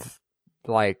sort of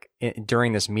like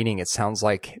during this meeting, it sounds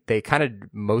like they kind of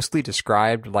mostly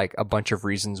described like a bunch of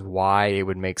reasons why it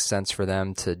would make sense for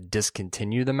them to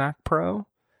discontinue the Mac Pro.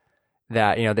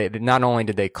 That, they not only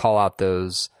did they call out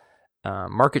those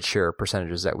market share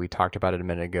percentages that we talked about a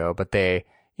minute ago, but they,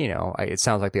 it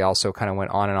sounds like they also kind of went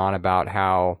on and on about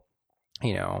how,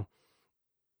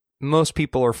 most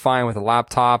people are fine with a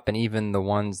laptop, and even the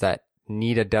ones that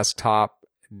need a desktop,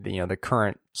 the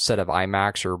current set of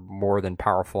iMacs are more than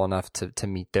powerful enough to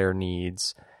meet their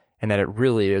needs, and that it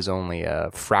really is only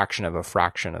a fraction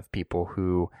of people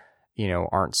who,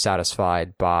 aren't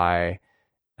satisfied by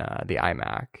the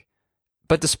iMac.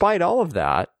 But despite all of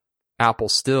that, Apple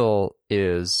still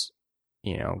is,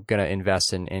 going to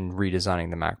invest in redesigning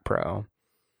the Mac Pro.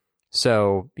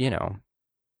 So,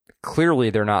 clearly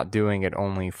they're not doing it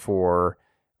only for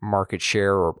market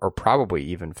share or probably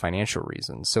even financial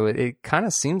reasons. So it kind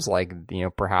of seems like,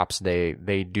 perhaps they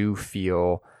do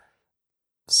feel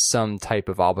some type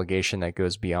of obligation that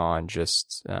goes beyond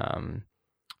just, the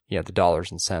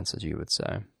dollars and cents, as you would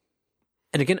say.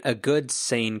 And again, a good,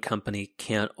 sane company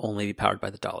can't only be powered by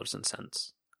the dollars and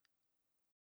cents.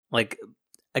 Like,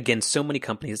 again, so many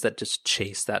companies that just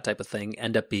chase that type of thing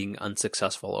end up being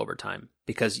unsuccessful over time,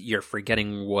 because you're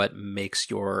forgetting what makes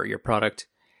your product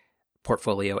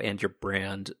portfolio and your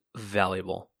brand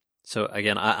valuable. So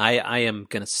again, I am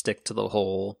going to stick to the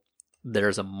whole,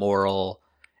 there's a moral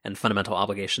and fundamental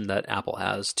obligation that Apple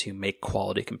has to make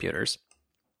quality computers.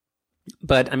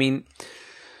 But I mean,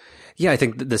 yeah, I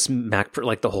think that this Mac,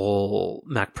 like the whole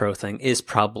Mac Pro thing, is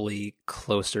probably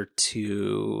closer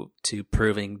to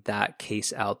proving that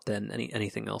case out than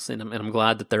anything else. And I'm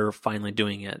glad that they're finally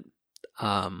doing it.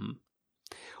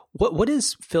 What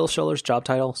is Phil Schiller's job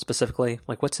title specifically?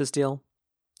 Like, what's his deal?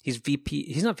 He's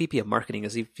VP. He's not VP of marketing.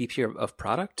 Is he VP of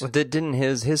product? Well, didn't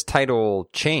his title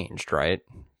changed, right?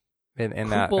 In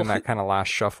that kind of last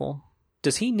shuffle.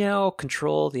 Does he now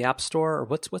control the App Store, or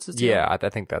what's his deal? Yeah, I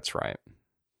think that's right.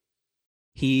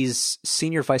 He's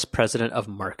senior vice president of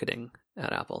marketing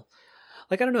at Apple.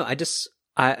 Like, I don't know.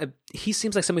 He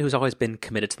seems like somebody who's always been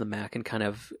committed to the Mac and kind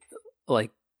of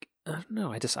like, I don't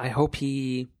know. I hope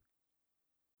he,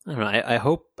 I don't know. I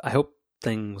hope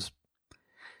things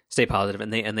stay positive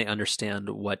and they understand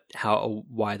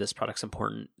why this product's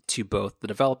important to both the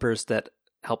developers that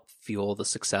help fuel the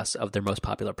success of their most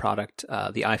popular product,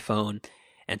 the iPhone,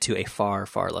 and to a far,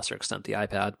 far lesser extent, the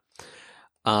iPad.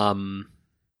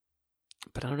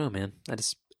 But I don't know, man.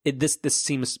 This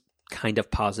seems kind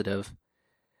of positive,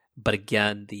 but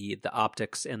again, the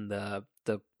optics and the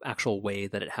actual way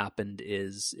that it happened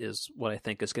is what I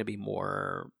think is going to be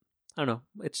more. I don't know.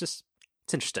 It's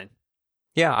interesting.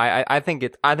 Yeah, I think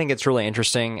it's really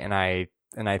interesting, and I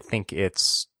think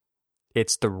it's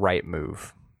the right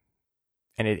move,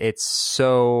 and it's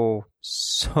so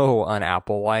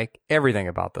un-Apple like. Everything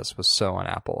about this was so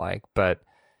un-Apple like, but.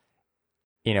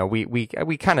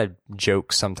 We kind of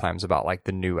joke sometimes about like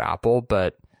the new Apple,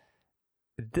 but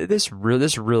this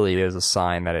really is a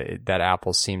sign that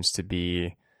Apple seems to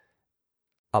be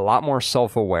a lot more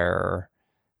self-aware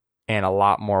and a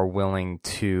lot more willing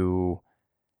to,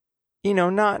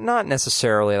 not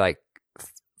necessarily like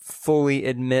fully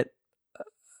admit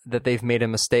that they've made a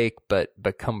mistake, but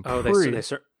become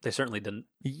they certainly didn't.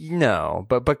 No,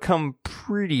 but come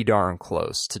pretty darn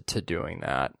close to doing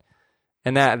that.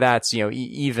 And that's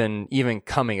even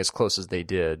coming as close as they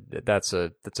did, that's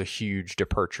a huge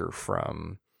departure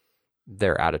from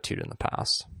their attitude in the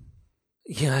past.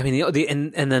 Yeah, I mean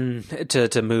and then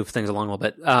to move things along a little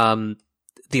bit,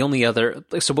 the only other,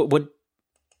 so what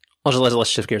let's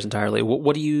shift gears entirely.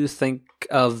 What do you think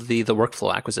of the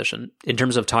Workflow acquisition in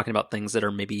terms of talking about things that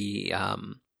are maybe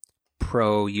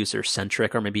pro user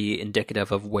centric or maybe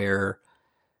indicative of where,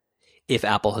 if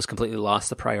Apple has completely lost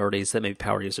the priorities that maybe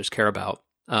power users care about,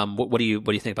 what do you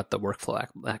think about the Workflow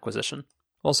acquisition?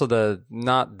 Also,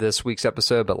 not this week's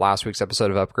episode, but last week's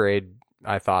episode of Upgrade,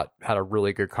 I thought had a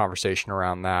really good conversation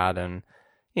around that. And,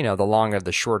 the long of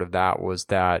the short of that was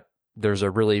that there's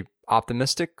a really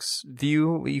optimistic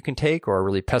view you can take or a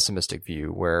really pessimistic view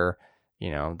where,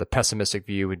 the pessimistic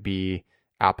view would be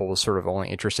Apple was sort of only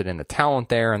interested in the talent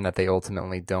there and that they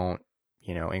ultimately don't,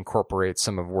 incorporate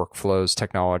some of workflows,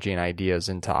 technology, and ideas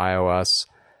into iOS.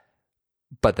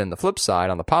 But then the flip side,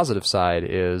 on the positive side,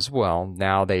 is, well,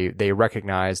 now they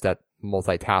recognize that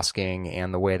multitasking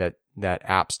and the way that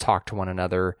apps talk to one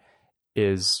another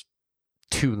is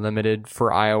too limited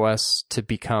for iOS to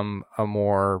become a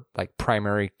more like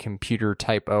primary computer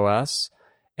type OS,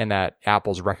 and that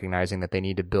Apple's recognizing that they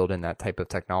need to build in that type of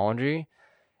technology.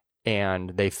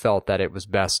 And they felt that it was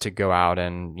best to go out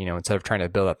and, instead of trying to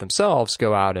build that themselves,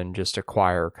 go out and just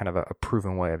acquire kind of a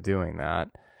proven way of doing that.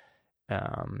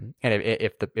 And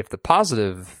if the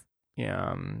positive,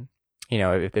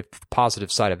 if the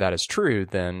positive side of that is true,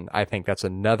 then I think that's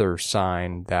another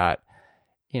sign that,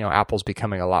 Apple's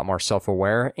becoming a lot more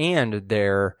self-aware, and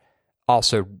they're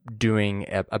also doing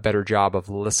a better job of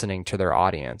listening to their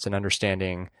audience and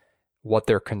understanding what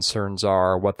their concerns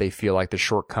are, what they feel like the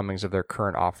shortcomings of their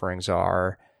current offerings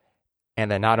are, and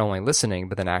then not only listening,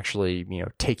 but then actually,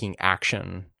 taking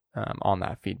action on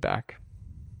that feedback.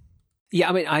 Yeah,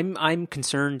 I mean, I'm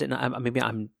concerned, and maybe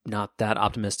I'm not that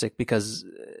optimistic, because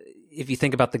if you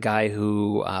think about the guy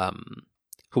who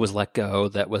was let go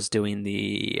that was doing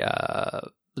the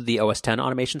OS 10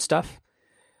 automation stuff,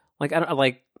 like I don't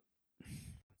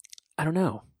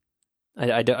know,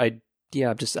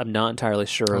 I'm not entirely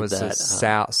sure of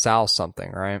that. Sal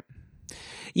something, right?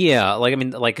 Yeah,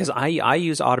 because I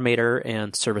use Automator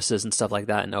and services and stuff like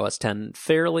that in OS 10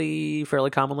 fairly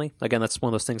commonly. Again, that's one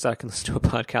of those things I can listen to a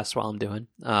podcast while I'm doing,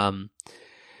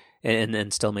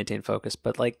 and still maintain focus.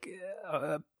 But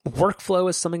workflow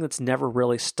is something that's never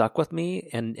really stuck with me,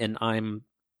 and I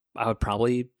would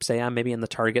probably say I'm maybe in the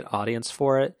target audience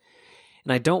for it.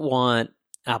 And I don't want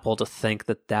Apple to think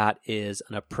that is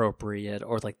an appropriate,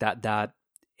 or like that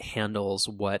handles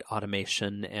what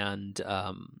automation and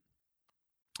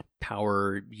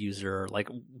power user, like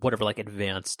whatever, like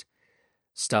advanced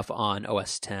stuff on on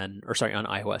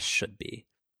iOS should be.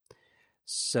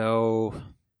 So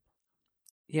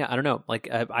yeah, I don't know.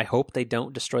 I hope they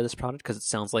don't destroy this product, because it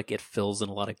sounds like it fills in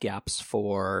a lot of gaps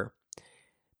for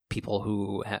people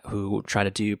who try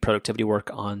to do productivity work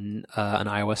on an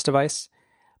iOS device.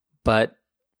 But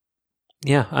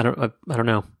yeah, I don't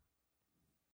know.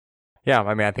 Yeah,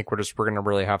 I mean, I think we're going to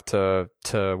really have to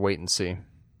wait and see.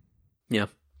 Yeah.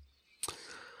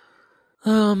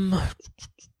 I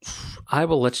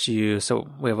will let you. So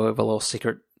we have a little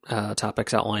secret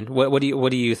topics outlined. What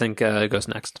do you think goes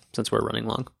next, since we're running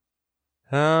long?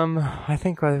 I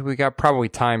think we got probably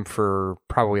time for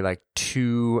like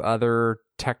 2 other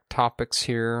tech topics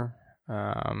here.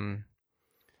 I'm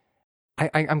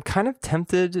kind of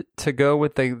tempted to go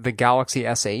with the Galaxy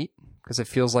S8, because it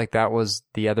feels like that was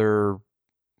the other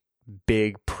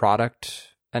big product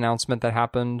announcement that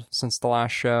happened since the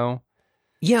last show.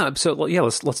 Yeah, so yeah,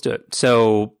 let's do it.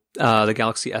 So the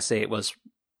Galaxy S8 was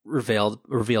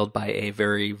revealed by a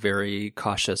very, very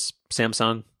cautious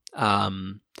Samsung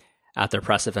at their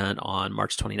press event on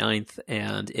March 29th,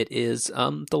 and it is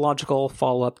the logical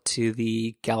follow-up to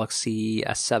the Galaxy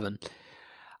S7.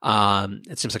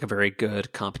 It seems like a very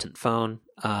good, competent phone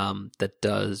that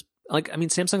does,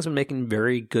 Samsung's been making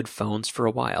very good phones for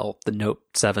a while, the Note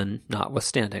 7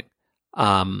 notwithstanding.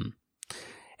 And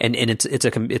it's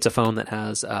a phone that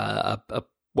has a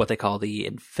what they call the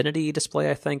Infinity display.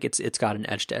 I think it's got an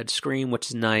edge-to-edge screen, which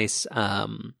is nice.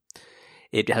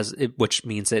 Which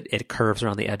means that it curves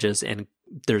around the edges, and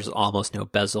there's almost no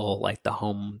bezel. Like, the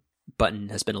home button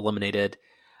has been eliminated.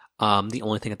 The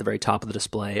only thing at the very top of the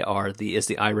display is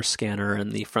the iris scanner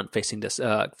and the front-facing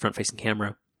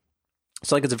camera.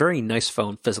 So it's a very nice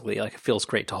phone physically. It feels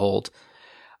great to hold.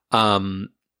 So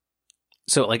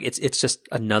it's just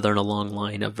another in a long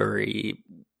line of very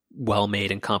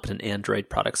well-made and competent Android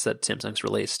products that Samsung's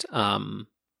released.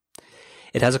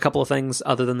 It has a couple of things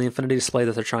other than the Infinity display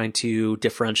that they're trying to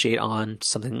differentiate on,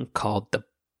 something called the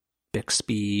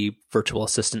Bixby Virtual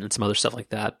Assistant and some other stuff like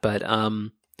that. But I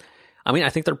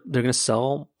think they're going to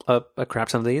sell a crap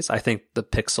ton of these. I think the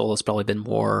Pixel has probably been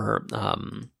more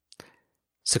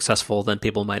successful than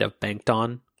people might have banked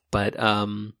on. But I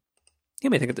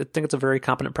think it's a very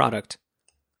competent product.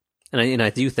 And I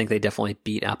do think they definitely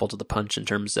beat Apple to the punch in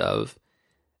terms of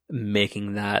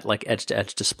making that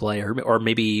edge-to-edge display, or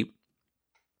maybe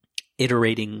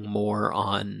iterating more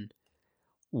on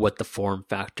what the form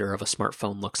factor of a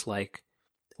smartphone looks like,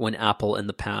 when Apple in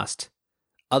the past,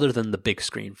 other than the big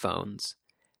screen phones,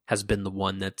 has been the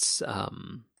one that's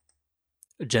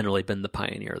generally been the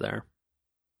pioneer there.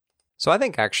 So I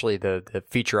think actually the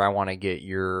feature I want to get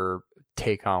your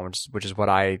take on, which is what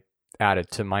I added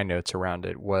to my notes around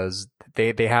it, was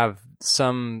they have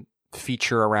some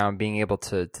feature around being able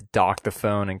to dock the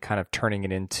phone and kind of turning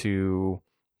it into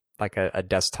like a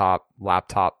desktop,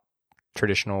 laptop,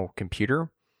 traditional computer,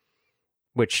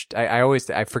 which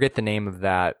I forget the name of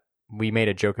that. We made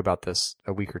a joke about this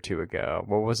a week or two ago.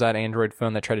 What was that Android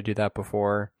phone that tried to do that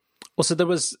before? Well, so there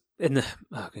was there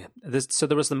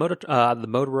was the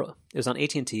Motorola. It was on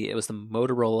AT&T. It was the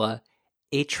Motorola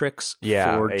Atrix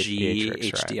 4G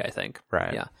Atrix, HD, right. I think.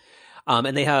 Right. Yeah.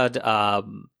 And they had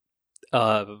an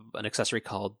accessory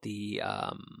called the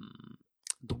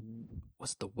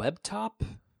what's the web top?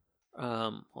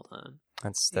 Hold on.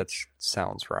 That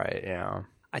sounds right. Yeah.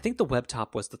 I think the web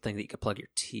top was the thing that you could plug your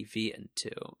TV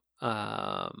into.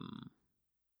 I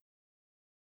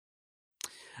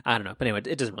don't know, but anyway,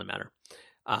 it doesn't really matter.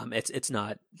 It's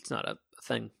not a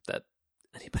thing that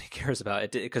anybody cares about.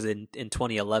 It because in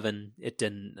 2011 it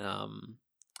didn't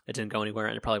go anywhere,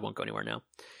 and it probably won't go anywhere now.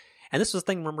 And this was the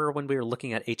thing. Remember when we were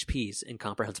looking at HP's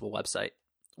incomprehensible website,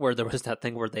 where there was that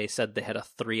thing where they said they had a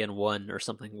 3-in-1 or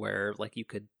something, where like you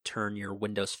could turn your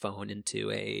Windows phone into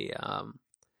a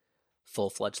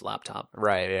full-fledged laptop.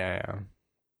 Right. Yeah.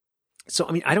 So,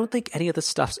 I mean, I don't think any of this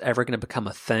stuff's ever going to become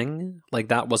a thing. Like,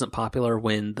 that wasn't popular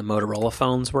when the Motorola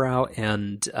phones were out.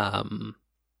 And,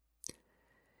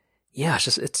 yeah, I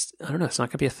don't know, it's not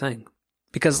going to be a thing.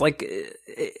 Because, like,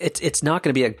 it's not going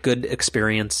to be a good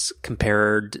experience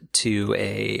compared to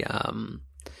a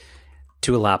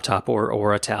laptop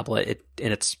or a tablet.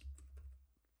 It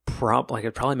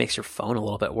probably makes your phone a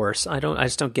little bit worse. I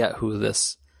just don't get who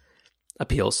this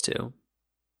appeals to.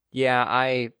 Yeah,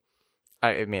 I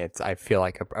mean, I feel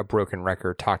like a broken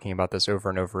record talking about this over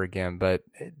and over again, but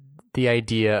the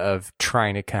idea of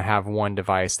trying to kind of have one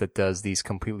device that does these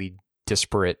completely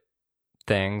disparate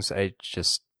things, it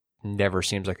just never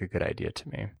seems like a good idea to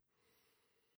me.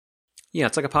 Yeah,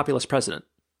 it's like a populist president.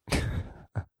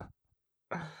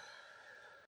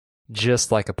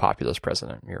 Just like a populist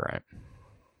president, you're right.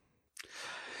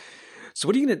 So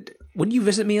what are you going to... When you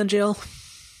visit me on jail?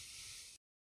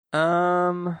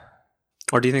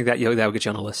 Or do you think that would get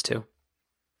you on a list too?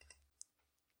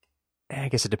 I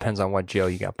guess it depends on what jail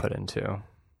you got put into.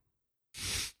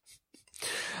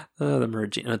 The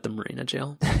Marina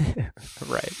jail.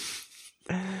 Right.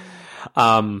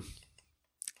 All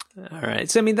right.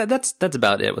 So I mean that's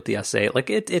about it with the S8. Like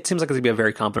it seems like it's gonna be a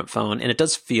very competent phone, and it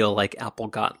does feel like Apple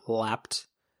got lapped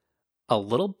a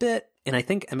little bit. And I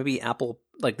think maybe Apple,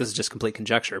 like, this is just complete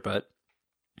conjecture, but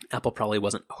Apple probably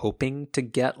wasn't hoping to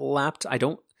get lapped. I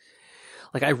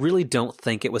really don't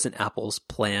think it was in Apple's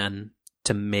plan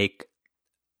to make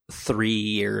 3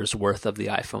 years worth of the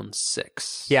iPhone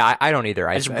 6. Yeah, I don't either.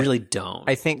 I just really don't.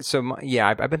 I think so. Yeah,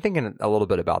 I've been thinking a little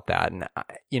bit about that, and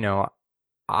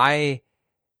I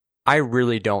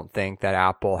really don't think that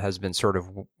Apple has been sort of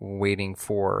waiting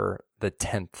for the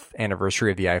 10th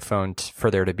anniversary of the iPhone for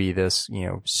there to be this,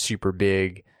 super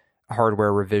big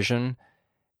hardware revision.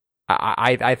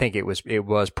 I think it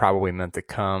was probably meant to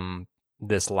come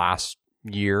this last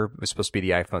year. It was supposed to be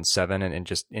the iPhone 7 and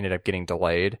just ended up getting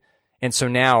delayed. And so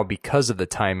now, because of the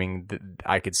timing,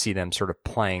 I could see them sort of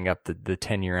playing up the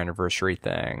 10-year anniversary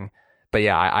thing. But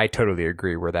yeah, I totally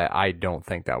agree with that. I don't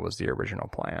think that was the original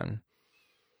plan.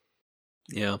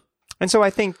 Yeah. And so I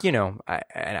think,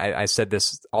 I said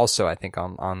this also, I think,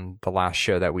 on the last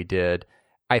show that we did.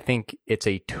 I think it's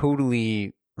a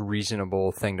totally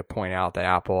reasonable thing to point out that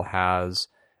Apple has,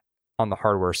 on the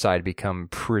hardware side, become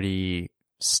pretty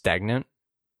stagnant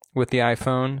with the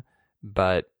iPhone.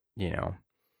 But,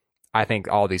 I think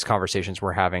all these conversations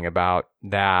we're having about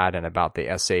that and about the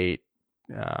S8,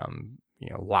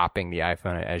 lapping the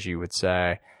iPhone, as you would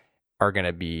say, are going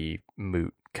to be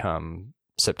moot come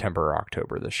September or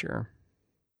October this year.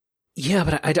 Yeah,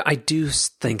 but I do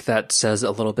think that says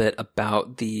a little bit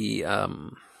about the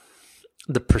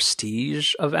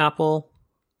prestige of Apple.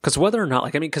 Because whether or not,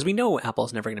 because we know Apple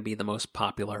is never going to be the most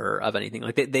popular of anything.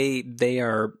 Like they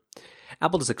are,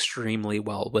 Apple does extremely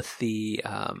well with the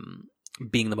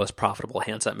being the most profitable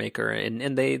handset maker,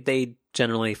 and they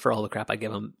generally, for all the crap I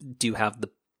give them, do have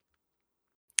the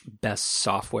best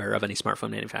software of any smartphone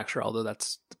manufacturer. Although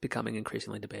that's becoming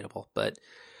increasingly debatable. But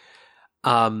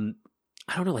I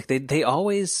don't know, like they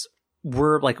always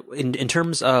were, like, in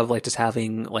terms of like just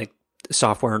having like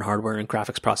software and hardware and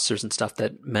graphics processors and stuff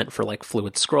that meant for like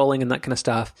fluid scrolling and that kind of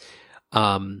stuff,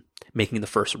 making the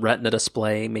first Retina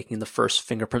display, making the first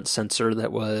fingerprint sensor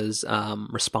that was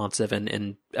responsive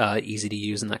and easy to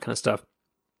use and that kind of stuff.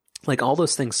 like all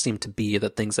those things seem to be the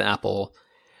things that Apple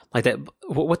like that.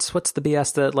 What's the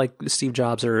BS that like Steve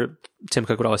Jobs or Tim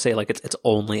Cook would always say, like it's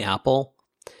only Apple.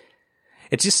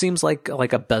 It just seems like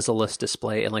a bezel-less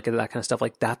display and like that kind of stuff.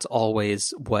 Like that's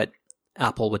always what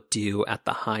Apple would do at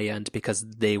the high end because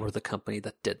they were the company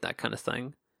that did that kind of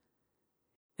thing.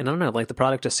 And I don't know, like the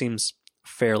product just seems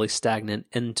fairly stagnant.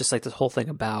 And just like this whole thing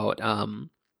about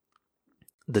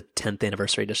the 10th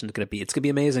anniversary edition is going to be, it's going to be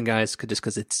amazing, guys, just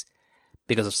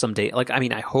because of some date. Like, I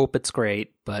mean, I hope it's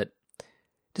great, but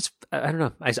just, I don't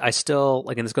know. I still,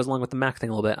 like, and this goes along with the Mac thing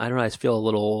a little bit. I don't know. I just feel a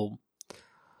little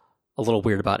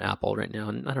weird about Apple right now.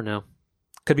 And I don't know.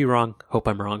 Could be wrong. Hope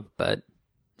I'm wrong, but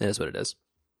it is what it is.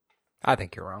 I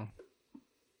think you're wrong.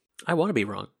 I want to be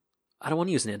wrong. I don't want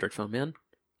to use an Android phone, man.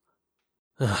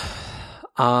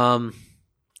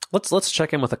 Let's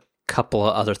check in with a couple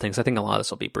of other things. I think a lot of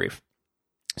this will be brief.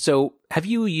 So, have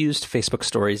you used Facebook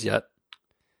Stories yet?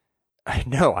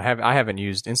 No, I haven't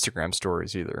used Instagram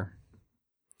Stories either.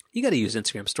 You got to use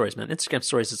Instagram Stories, man. Instagram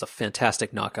Stories is a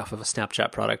fantastic knockoff of a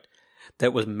Snapchat product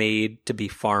that was made to be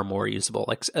far more usable.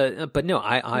 Like, but no,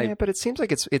 yeah, but it seems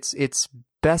like it's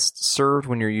best served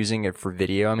when you're using it for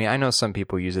video. I mean, I know some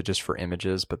people use it just for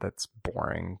images, but that's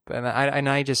boring. And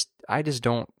I just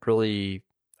don't really.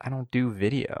 I don't do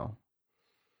video.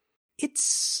 I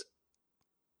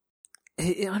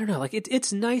don't know. Like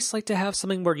it's nice, like to have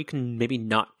something where you can maybe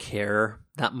not care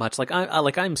that much. Like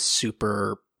I'm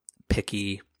super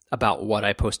picky about what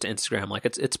I post to Instagram. Like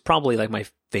it's probably like my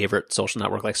favorite social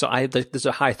network. Like, so there's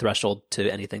a high threshold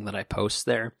to anything that I post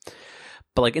there.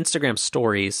 But like Instagram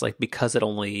Stories, like because it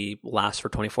only lasts for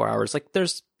 24 hours, like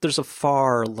there's a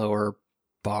far lower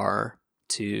bar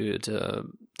to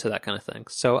that kind of thing.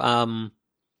 So I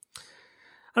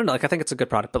don't know. Like I think it's a good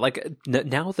product, but like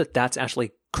now that that's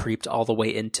actually creeped all the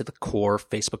way into the core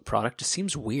Facebook product, it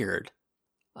seems weird.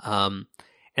 And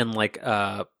like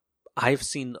I've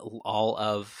seen all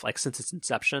of, like, since its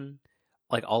inception,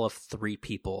 like all of 3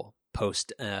 people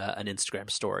post an Instagram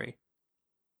story.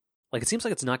 Like it seems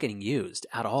like it's not getting used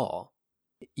at all.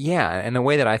 Yeah, and the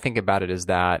way that I think about it is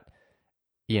that,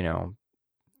 you know,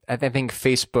 I think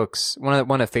Facebook's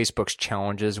one of Facebook's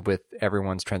challenges with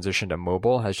everyone's transition to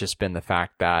mobile has just been the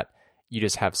fact that you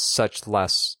just have such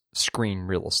less screen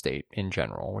real estate in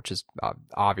general, which is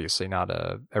obviously not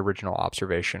a original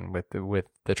observation with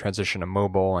the transition to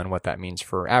mobile and what that means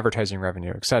for advertising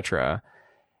revenue, etc.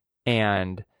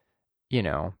 And you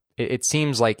know, it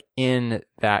seems like in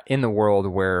the world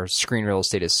where screen real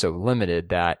estate is so limited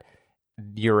that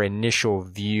your initial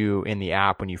view in the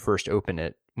app when you first open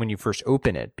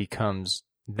it becomes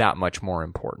that much more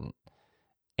important.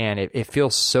 And it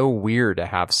feels so weird to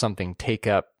have something take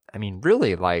up, I mean,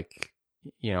 really, like,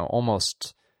 you know,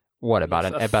 almost what about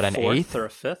an eighth or a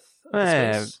fifth?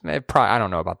 Probably, I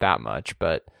don't know about that much,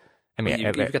 but I mean,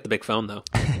 you've got the big phone though.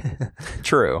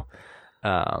 True.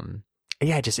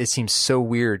 Yeah, it seems so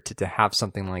weird to have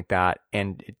something like that,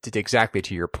 and exactly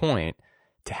to your point,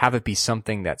 to have it be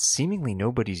something that seemingly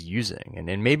nobody's using,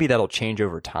 and maybe that'll change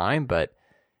over time, but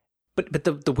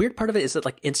the weird part of it is that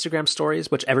like Instagram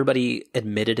Stories, which everybody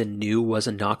admitted and knew was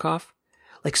a knockoff,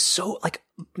 like so like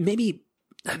maybe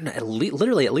I don't know,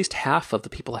 literally at least half of the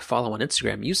people I follow on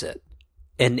Instagram use it,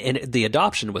 and the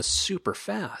adoption was super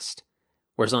fast.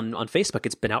 Whereas on Facebook,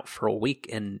 it's been out for a week,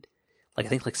 and like I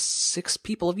think like 6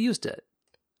 people have used it.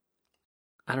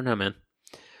 I don't know, man.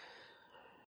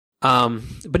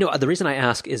 But no, the reason I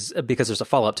ask is because there's a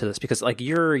follow up to this, because like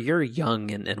you're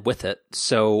young and with it,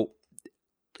 so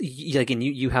like, and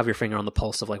you have your finger on the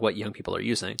pulse of like what young people are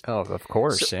using. Oh, of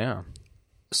course, yeah.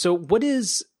 So what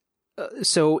is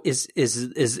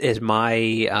is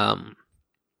my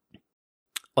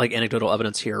like anecdotal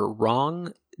evidence here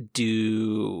wrong?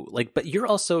 But you're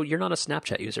not a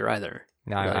Snapchat user either.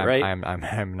 No, right?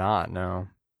 I'm not. No.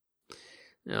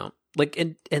 No, like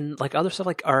and like other stuff.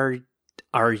 Like,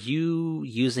 are you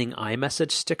using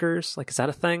iMessage stickers? Like, is that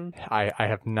a thing? I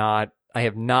have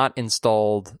not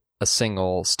installed a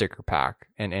single sticker pack,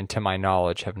 and to my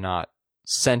knowledge, have not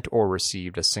sent or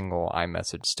received a single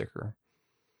iMessage sticker.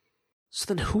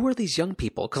 So then, who are these young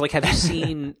people? Because like, have you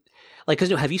seen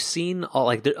have you seen all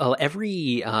like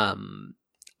every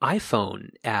iPhone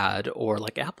ad or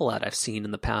like Apple ad I've seen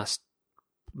in the past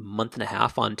month and a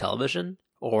half on television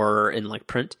or in like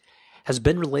print has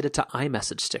been related to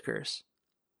iMessage stickers.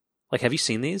 Like, have you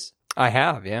seen these? I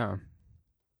have, yeah.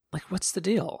 Like, what's the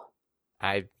deal?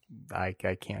 I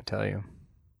can't tell you.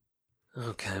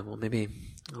 Okay, well, maybe.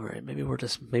 All right, maybe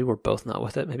we're both not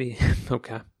with it. Maybe.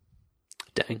 Okay.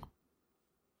 Dang.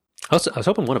 I was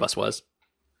hoping one of us was.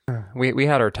 We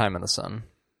had our time in the sun.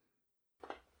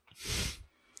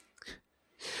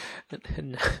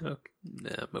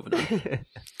 No, moving on.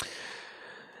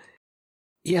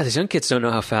 Yeah, these young kids don't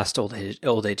know how fast old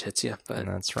age hits you, but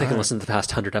That's they can right. listen to the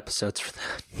past 100 episodes for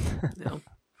that.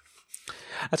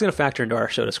 That's going to factor into our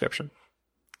show description.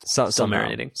 Still somehow,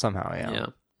 marinating. Somehow, yeah. Yeah,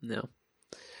 no.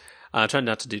 Trying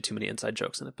not to do too many inside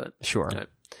jokes in it, but sure.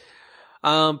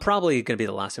 Probably going to be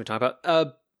the last thing we talk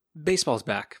about. Baseball's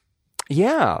back.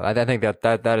 Yeah, I think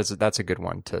that's a good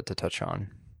one to touch on.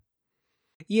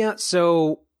 Yeah,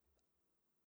 so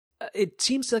it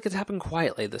seems like it's happened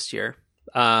quietly this year.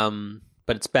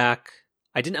 But it's back.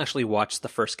 I didn't actually watch the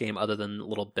first game other than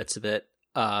little bits of it.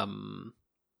 I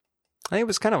think it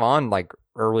was kind of on like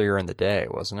earlier in the day,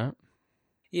 wasn't it?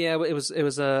 Yeah, it was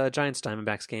a Giants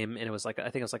Diamondbacks game, and I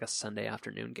think it was like a Sunday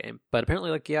afternoon game. But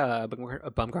apparently,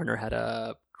 Bumgarner had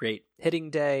a great hitting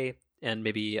day and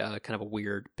maybe kind of a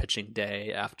weird pitching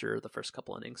day after the first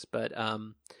couple innings. But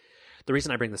the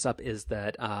reason I bring this up is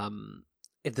that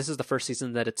if this is the first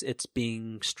season that it's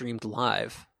being streamed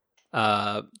live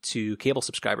to cable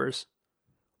subscribers,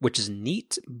 which is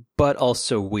neat, but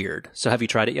also weird. So have you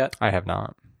tried it yet? I have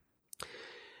not.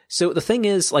 So the thing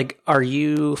is, like, are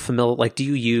you familiar, like, do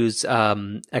you use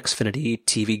Xfinity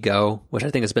TV Go, which I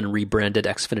think has been rebranded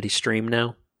Xfinity Stream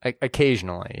now?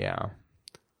 Occasionally, yeah.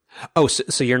 Oh,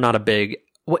 so you're not a big,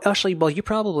 well, actually, well, you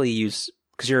probably use,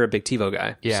 because you're a big TiVo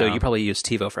guy. Yeah. So you probably use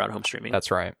TiVo for at-home streaming.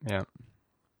 That's right, yeah.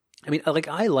 I mean,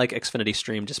 I like Xfinity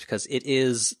Stream just because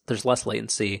there's less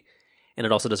latency, and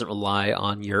it also doesn't rely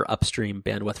on your upstream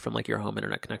bandwidth from like your home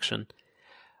internet connection.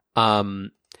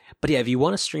 But yeah, if you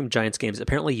want to stream Giants games,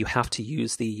 apparently you have to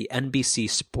use the NBC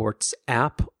Sports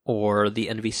app or the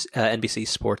NBC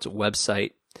Sports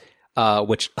website,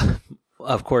 which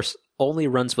of course only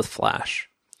runs with Flash.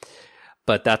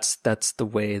 But that's the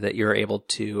way that you're able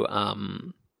to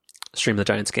stream the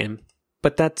Giants game.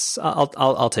 But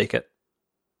I'll take it.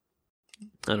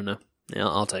 I don't know. Yeah,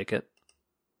 I'll take it.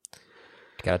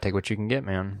 Gotta take what you can get,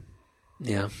 man.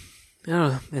 Yeah. I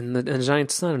don't know. And the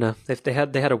Giants, I don't know. They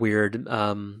had a weird.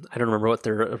 I don't remember what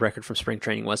their record from spring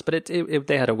training was, but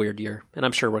they had a weird year, and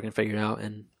I'm sure we're gonna figure it out.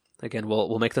 And again,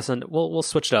 we'll make this we'll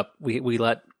switch it up. We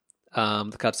let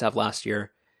the Cubs have last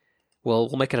year. We'll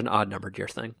make it an odd numbered year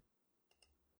thing.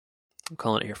 I'm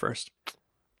calling it here first.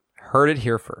 Heard it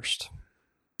here first.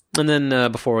 And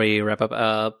then before we wrap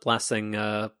up, last thing,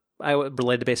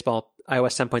 related to baseball,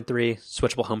 iOS 10.3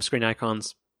 switchable home screen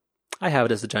icons. I have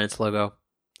it as the Giants logo.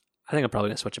 I think I'm probably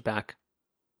going to switch it back.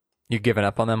 You've given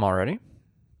up on them already?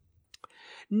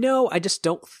 No, I just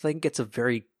don't think it's a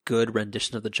very good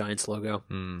rendition of the Giants logo.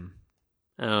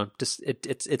 Just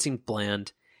it seemed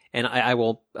bland. And I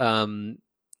will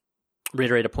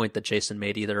reiterate a point that Jason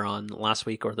made either on last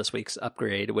week or this week's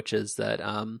upgrade, which is that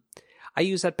I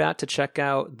use that bat to check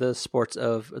out the scores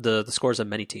of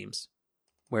many teams,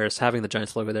 whereas having the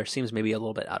Giants logo there seems maybe a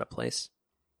little bit out of place.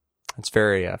 It's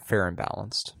very fair and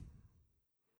balanced.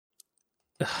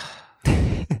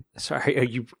 Sorry, are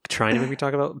you trying to make me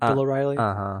talk about Bill O'Reilly?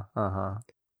 No,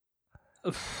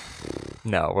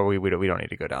 we don't need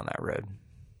to go down that road.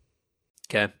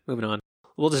 Okay, moving on.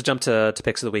 We'll just jump to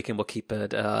picks of the week, and we'll keep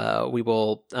it. We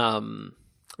will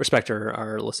respect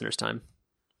our listeners' time.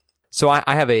 So I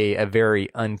have a very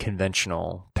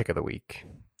unconventional pick of the week.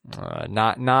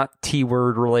 Not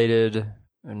T-word related.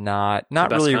 Not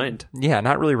really. Kind. Yeah,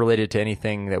 not really related to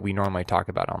anything that we normally talk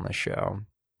about on this show.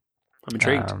 I'm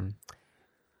intrigued.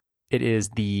 It is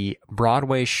the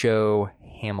Broadway show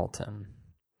Hamilton.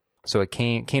 So it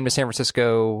came to San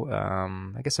Francisco,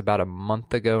 I guess about a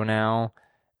month ago now,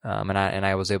 and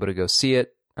I was able to go see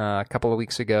it a couple of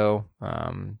weeks ago.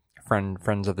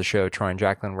 Friends of the show, Troy and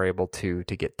Jacqueline, were able to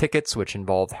get tickets, which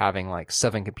involved having like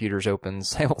 7 computers open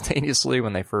simultaneously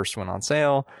when they first went on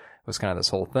sale. It was kind of this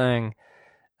whole thing.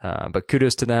 But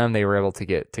kudos to them; they were able to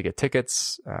get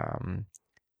tickets.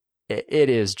 It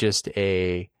is just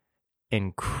a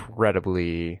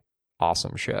incredibly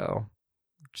awesome show.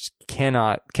 Just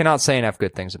cannot say enough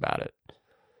good things about it.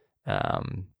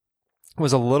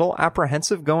 Was a little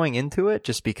apprehensive going into it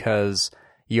just because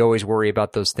you always worry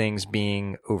about those things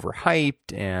being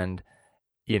overhyped and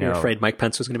You're afraid Mike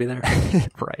Pence was going to be there.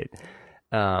 Right.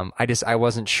 I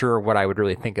wasn't sure what I would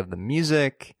really think of the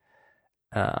music.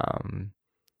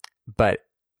 But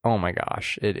oh my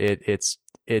gosh, it's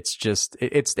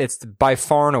by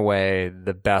far and away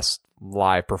the best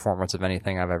live performance of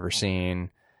anything I've ever seen.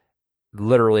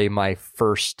 Literally, my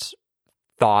first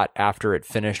thought after it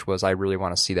finished was I really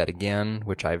want to see that again,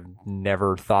 which I've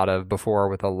never thought of before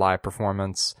with a live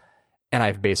performance. And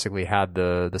I've basically had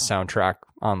the soundtrack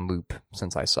on loop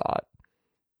since I saw it.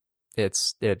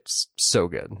 It's so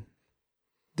good.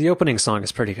 The opening song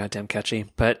is pretty goddamn catchy,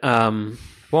 but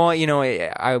Well,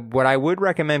 what I would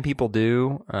recommend people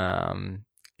do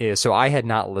is, so I had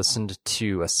not listened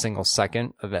to a single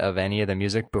second of any of the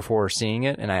music before seeing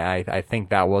it, and I think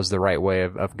that was the right way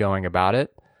of going about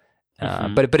it.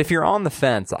 But if you're on the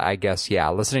fence, I guess, yeah,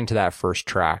 listening to that first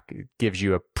track gives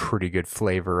you a pretty good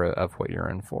flavor of what you're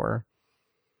in for.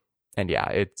 And yeah,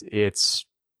 it's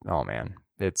oh man,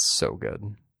 it's so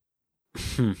good.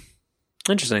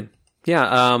 Interesting.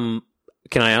 Yeah.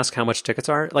 Can I ask how much tickets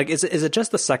are? Like, is it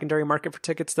just the secondary market for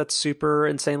tickets that's super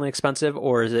insanely expensive,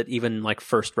 or is it even like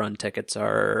first run tickets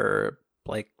are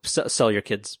like sell your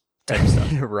kids type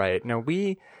stuff? Right. No,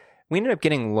 we ended up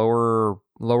getting lower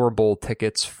bowl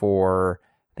tickets for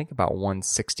I think about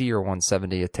 $160 or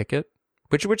 $170 a ticket,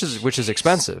 which is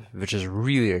expensive, which is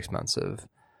really expensive.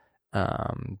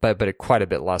 But quite a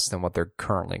bit less than what they're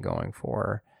currently going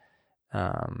for.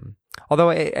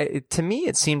 Although to me,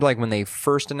 it seemed like when they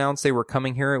first announced they were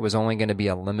coming here, it was only going to be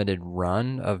a limited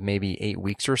run of maybe 8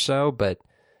 weeks or so. But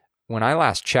when I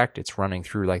last checked, it's running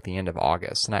through like the end of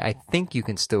August. And I think you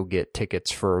can still get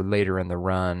tickets for later in the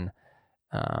run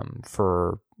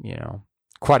for,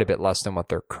 quite a bit less than what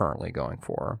they're currently going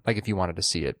for. Like if you wanted to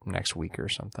see it next week or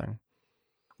something.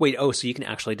 Wait, so you can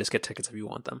actually just get tickets if you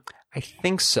want them? I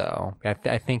think so.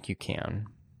 I think you can.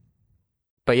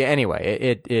 But yeah, anyway,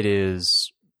 it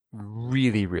is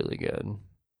really, really good.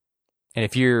 And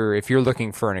if you're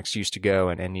looking for an excuse to go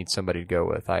and need somebody to go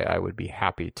with, I would be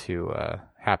happy to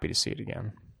see it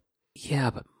again. Yeah,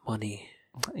 but money.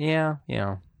 Yeah.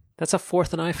 That's a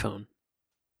fourth an iPhone.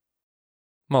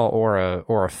 Well,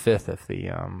 or a fifth if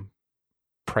the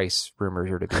price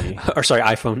rumors are to be. Or sorry,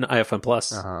 iPhone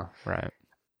Plus. Right.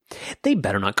 They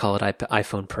better not call it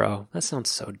iPhone Pro. That sounds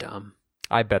so dumb.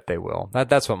 I bet they will.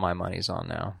 That's what my money's on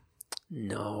now.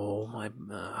 No,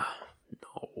 no.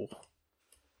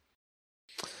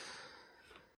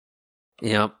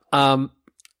 Yeah. I'm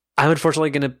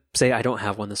unfortunately going to say I don't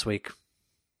have one this week.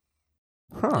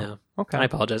 Huh. Yeah. Okay. I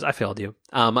apologize. I failed you.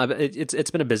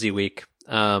 It's been a busy week.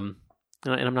 And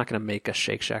I'm not going to make a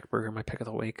Shake Shack burger my pick of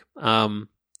the week. Well,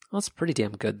 it's pretty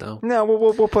damn good though. No, I'm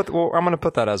going to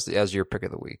put that as your pick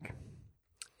of the week.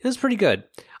 It was pretty good.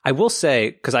 I will say,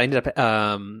 because I ended up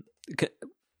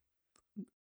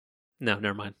no,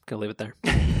 never mind. Gonna leave it there.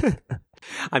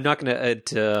 I'm not gonna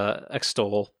to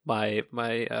extol my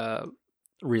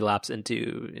relapse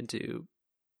into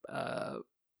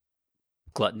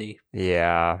gluttony.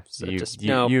 Yeah, So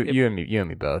you and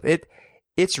me both.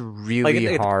 It's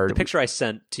really hard. The picture I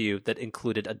sent to you that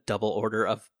included a double order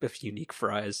of unique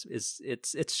fries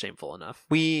it's shameful enough.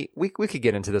 We could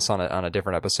get into this on a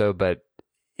different episode, but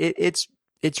it's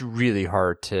really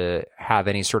hard to have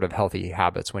any sort of healthy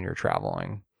habits when you're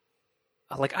traveling.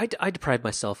 Like I deprive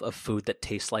myself of food that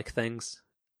tastes like things.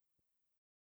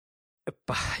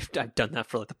 I've done that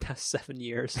for like the past 7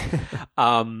 years.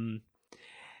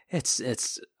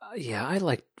 It's yeah, I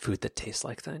like food that tastes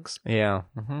like things. Yeah.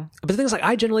 Mm-hmm. But the thing is, like,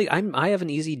 I have an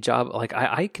easy job. Like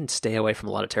I can stay away from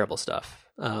a lot of terrible stuff.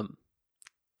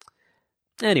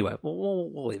 Anyway,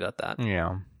 we'll leave it at that.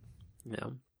 Yeah.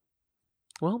 Yeah.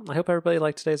 Well, I hope everybody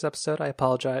liked today's episode. I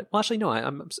apologize. Well, actually, no.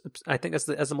 I think as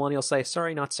the millennials say,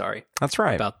 sorry, not sorry. That's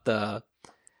right. About the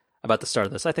start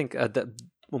of this. I think that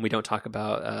when we don't talk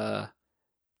about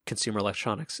consumer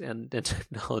electronics and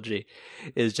technology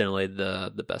is generally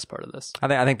the best part of this.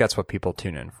 I think that's what people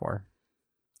tune in for.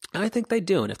 I think they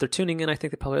do, and if they're tuning in, I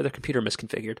think they probably have their computer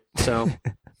misconfigured. So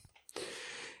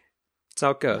that's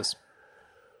how it goes.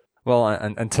 Well,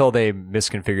 until they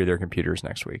misconfigure their computers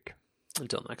next week.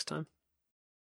 Until next time.